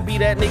be trying to be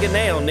that nigga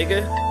now,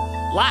 nigga.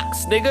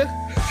 Locks, nigga.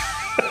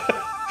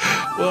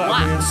 Well,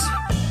 Locks.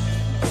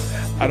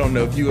 I don't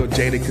know if you're a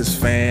Jadakiss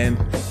fan.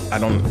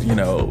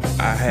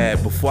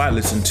 Before I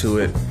listened to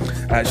it,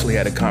 I actually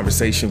had a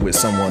conversation with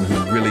someone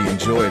who really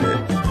enjoyed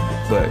it,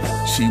 but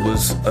she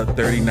was a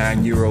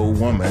 39-year-old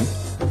woman,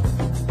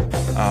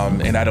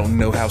 and I don't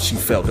know how she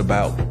felt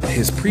about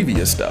his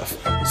previous stuff.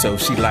 So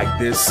she liked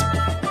this,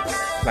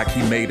 like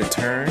he made a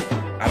turn.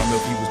 I don't know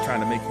if he was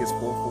trying to make his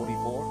 440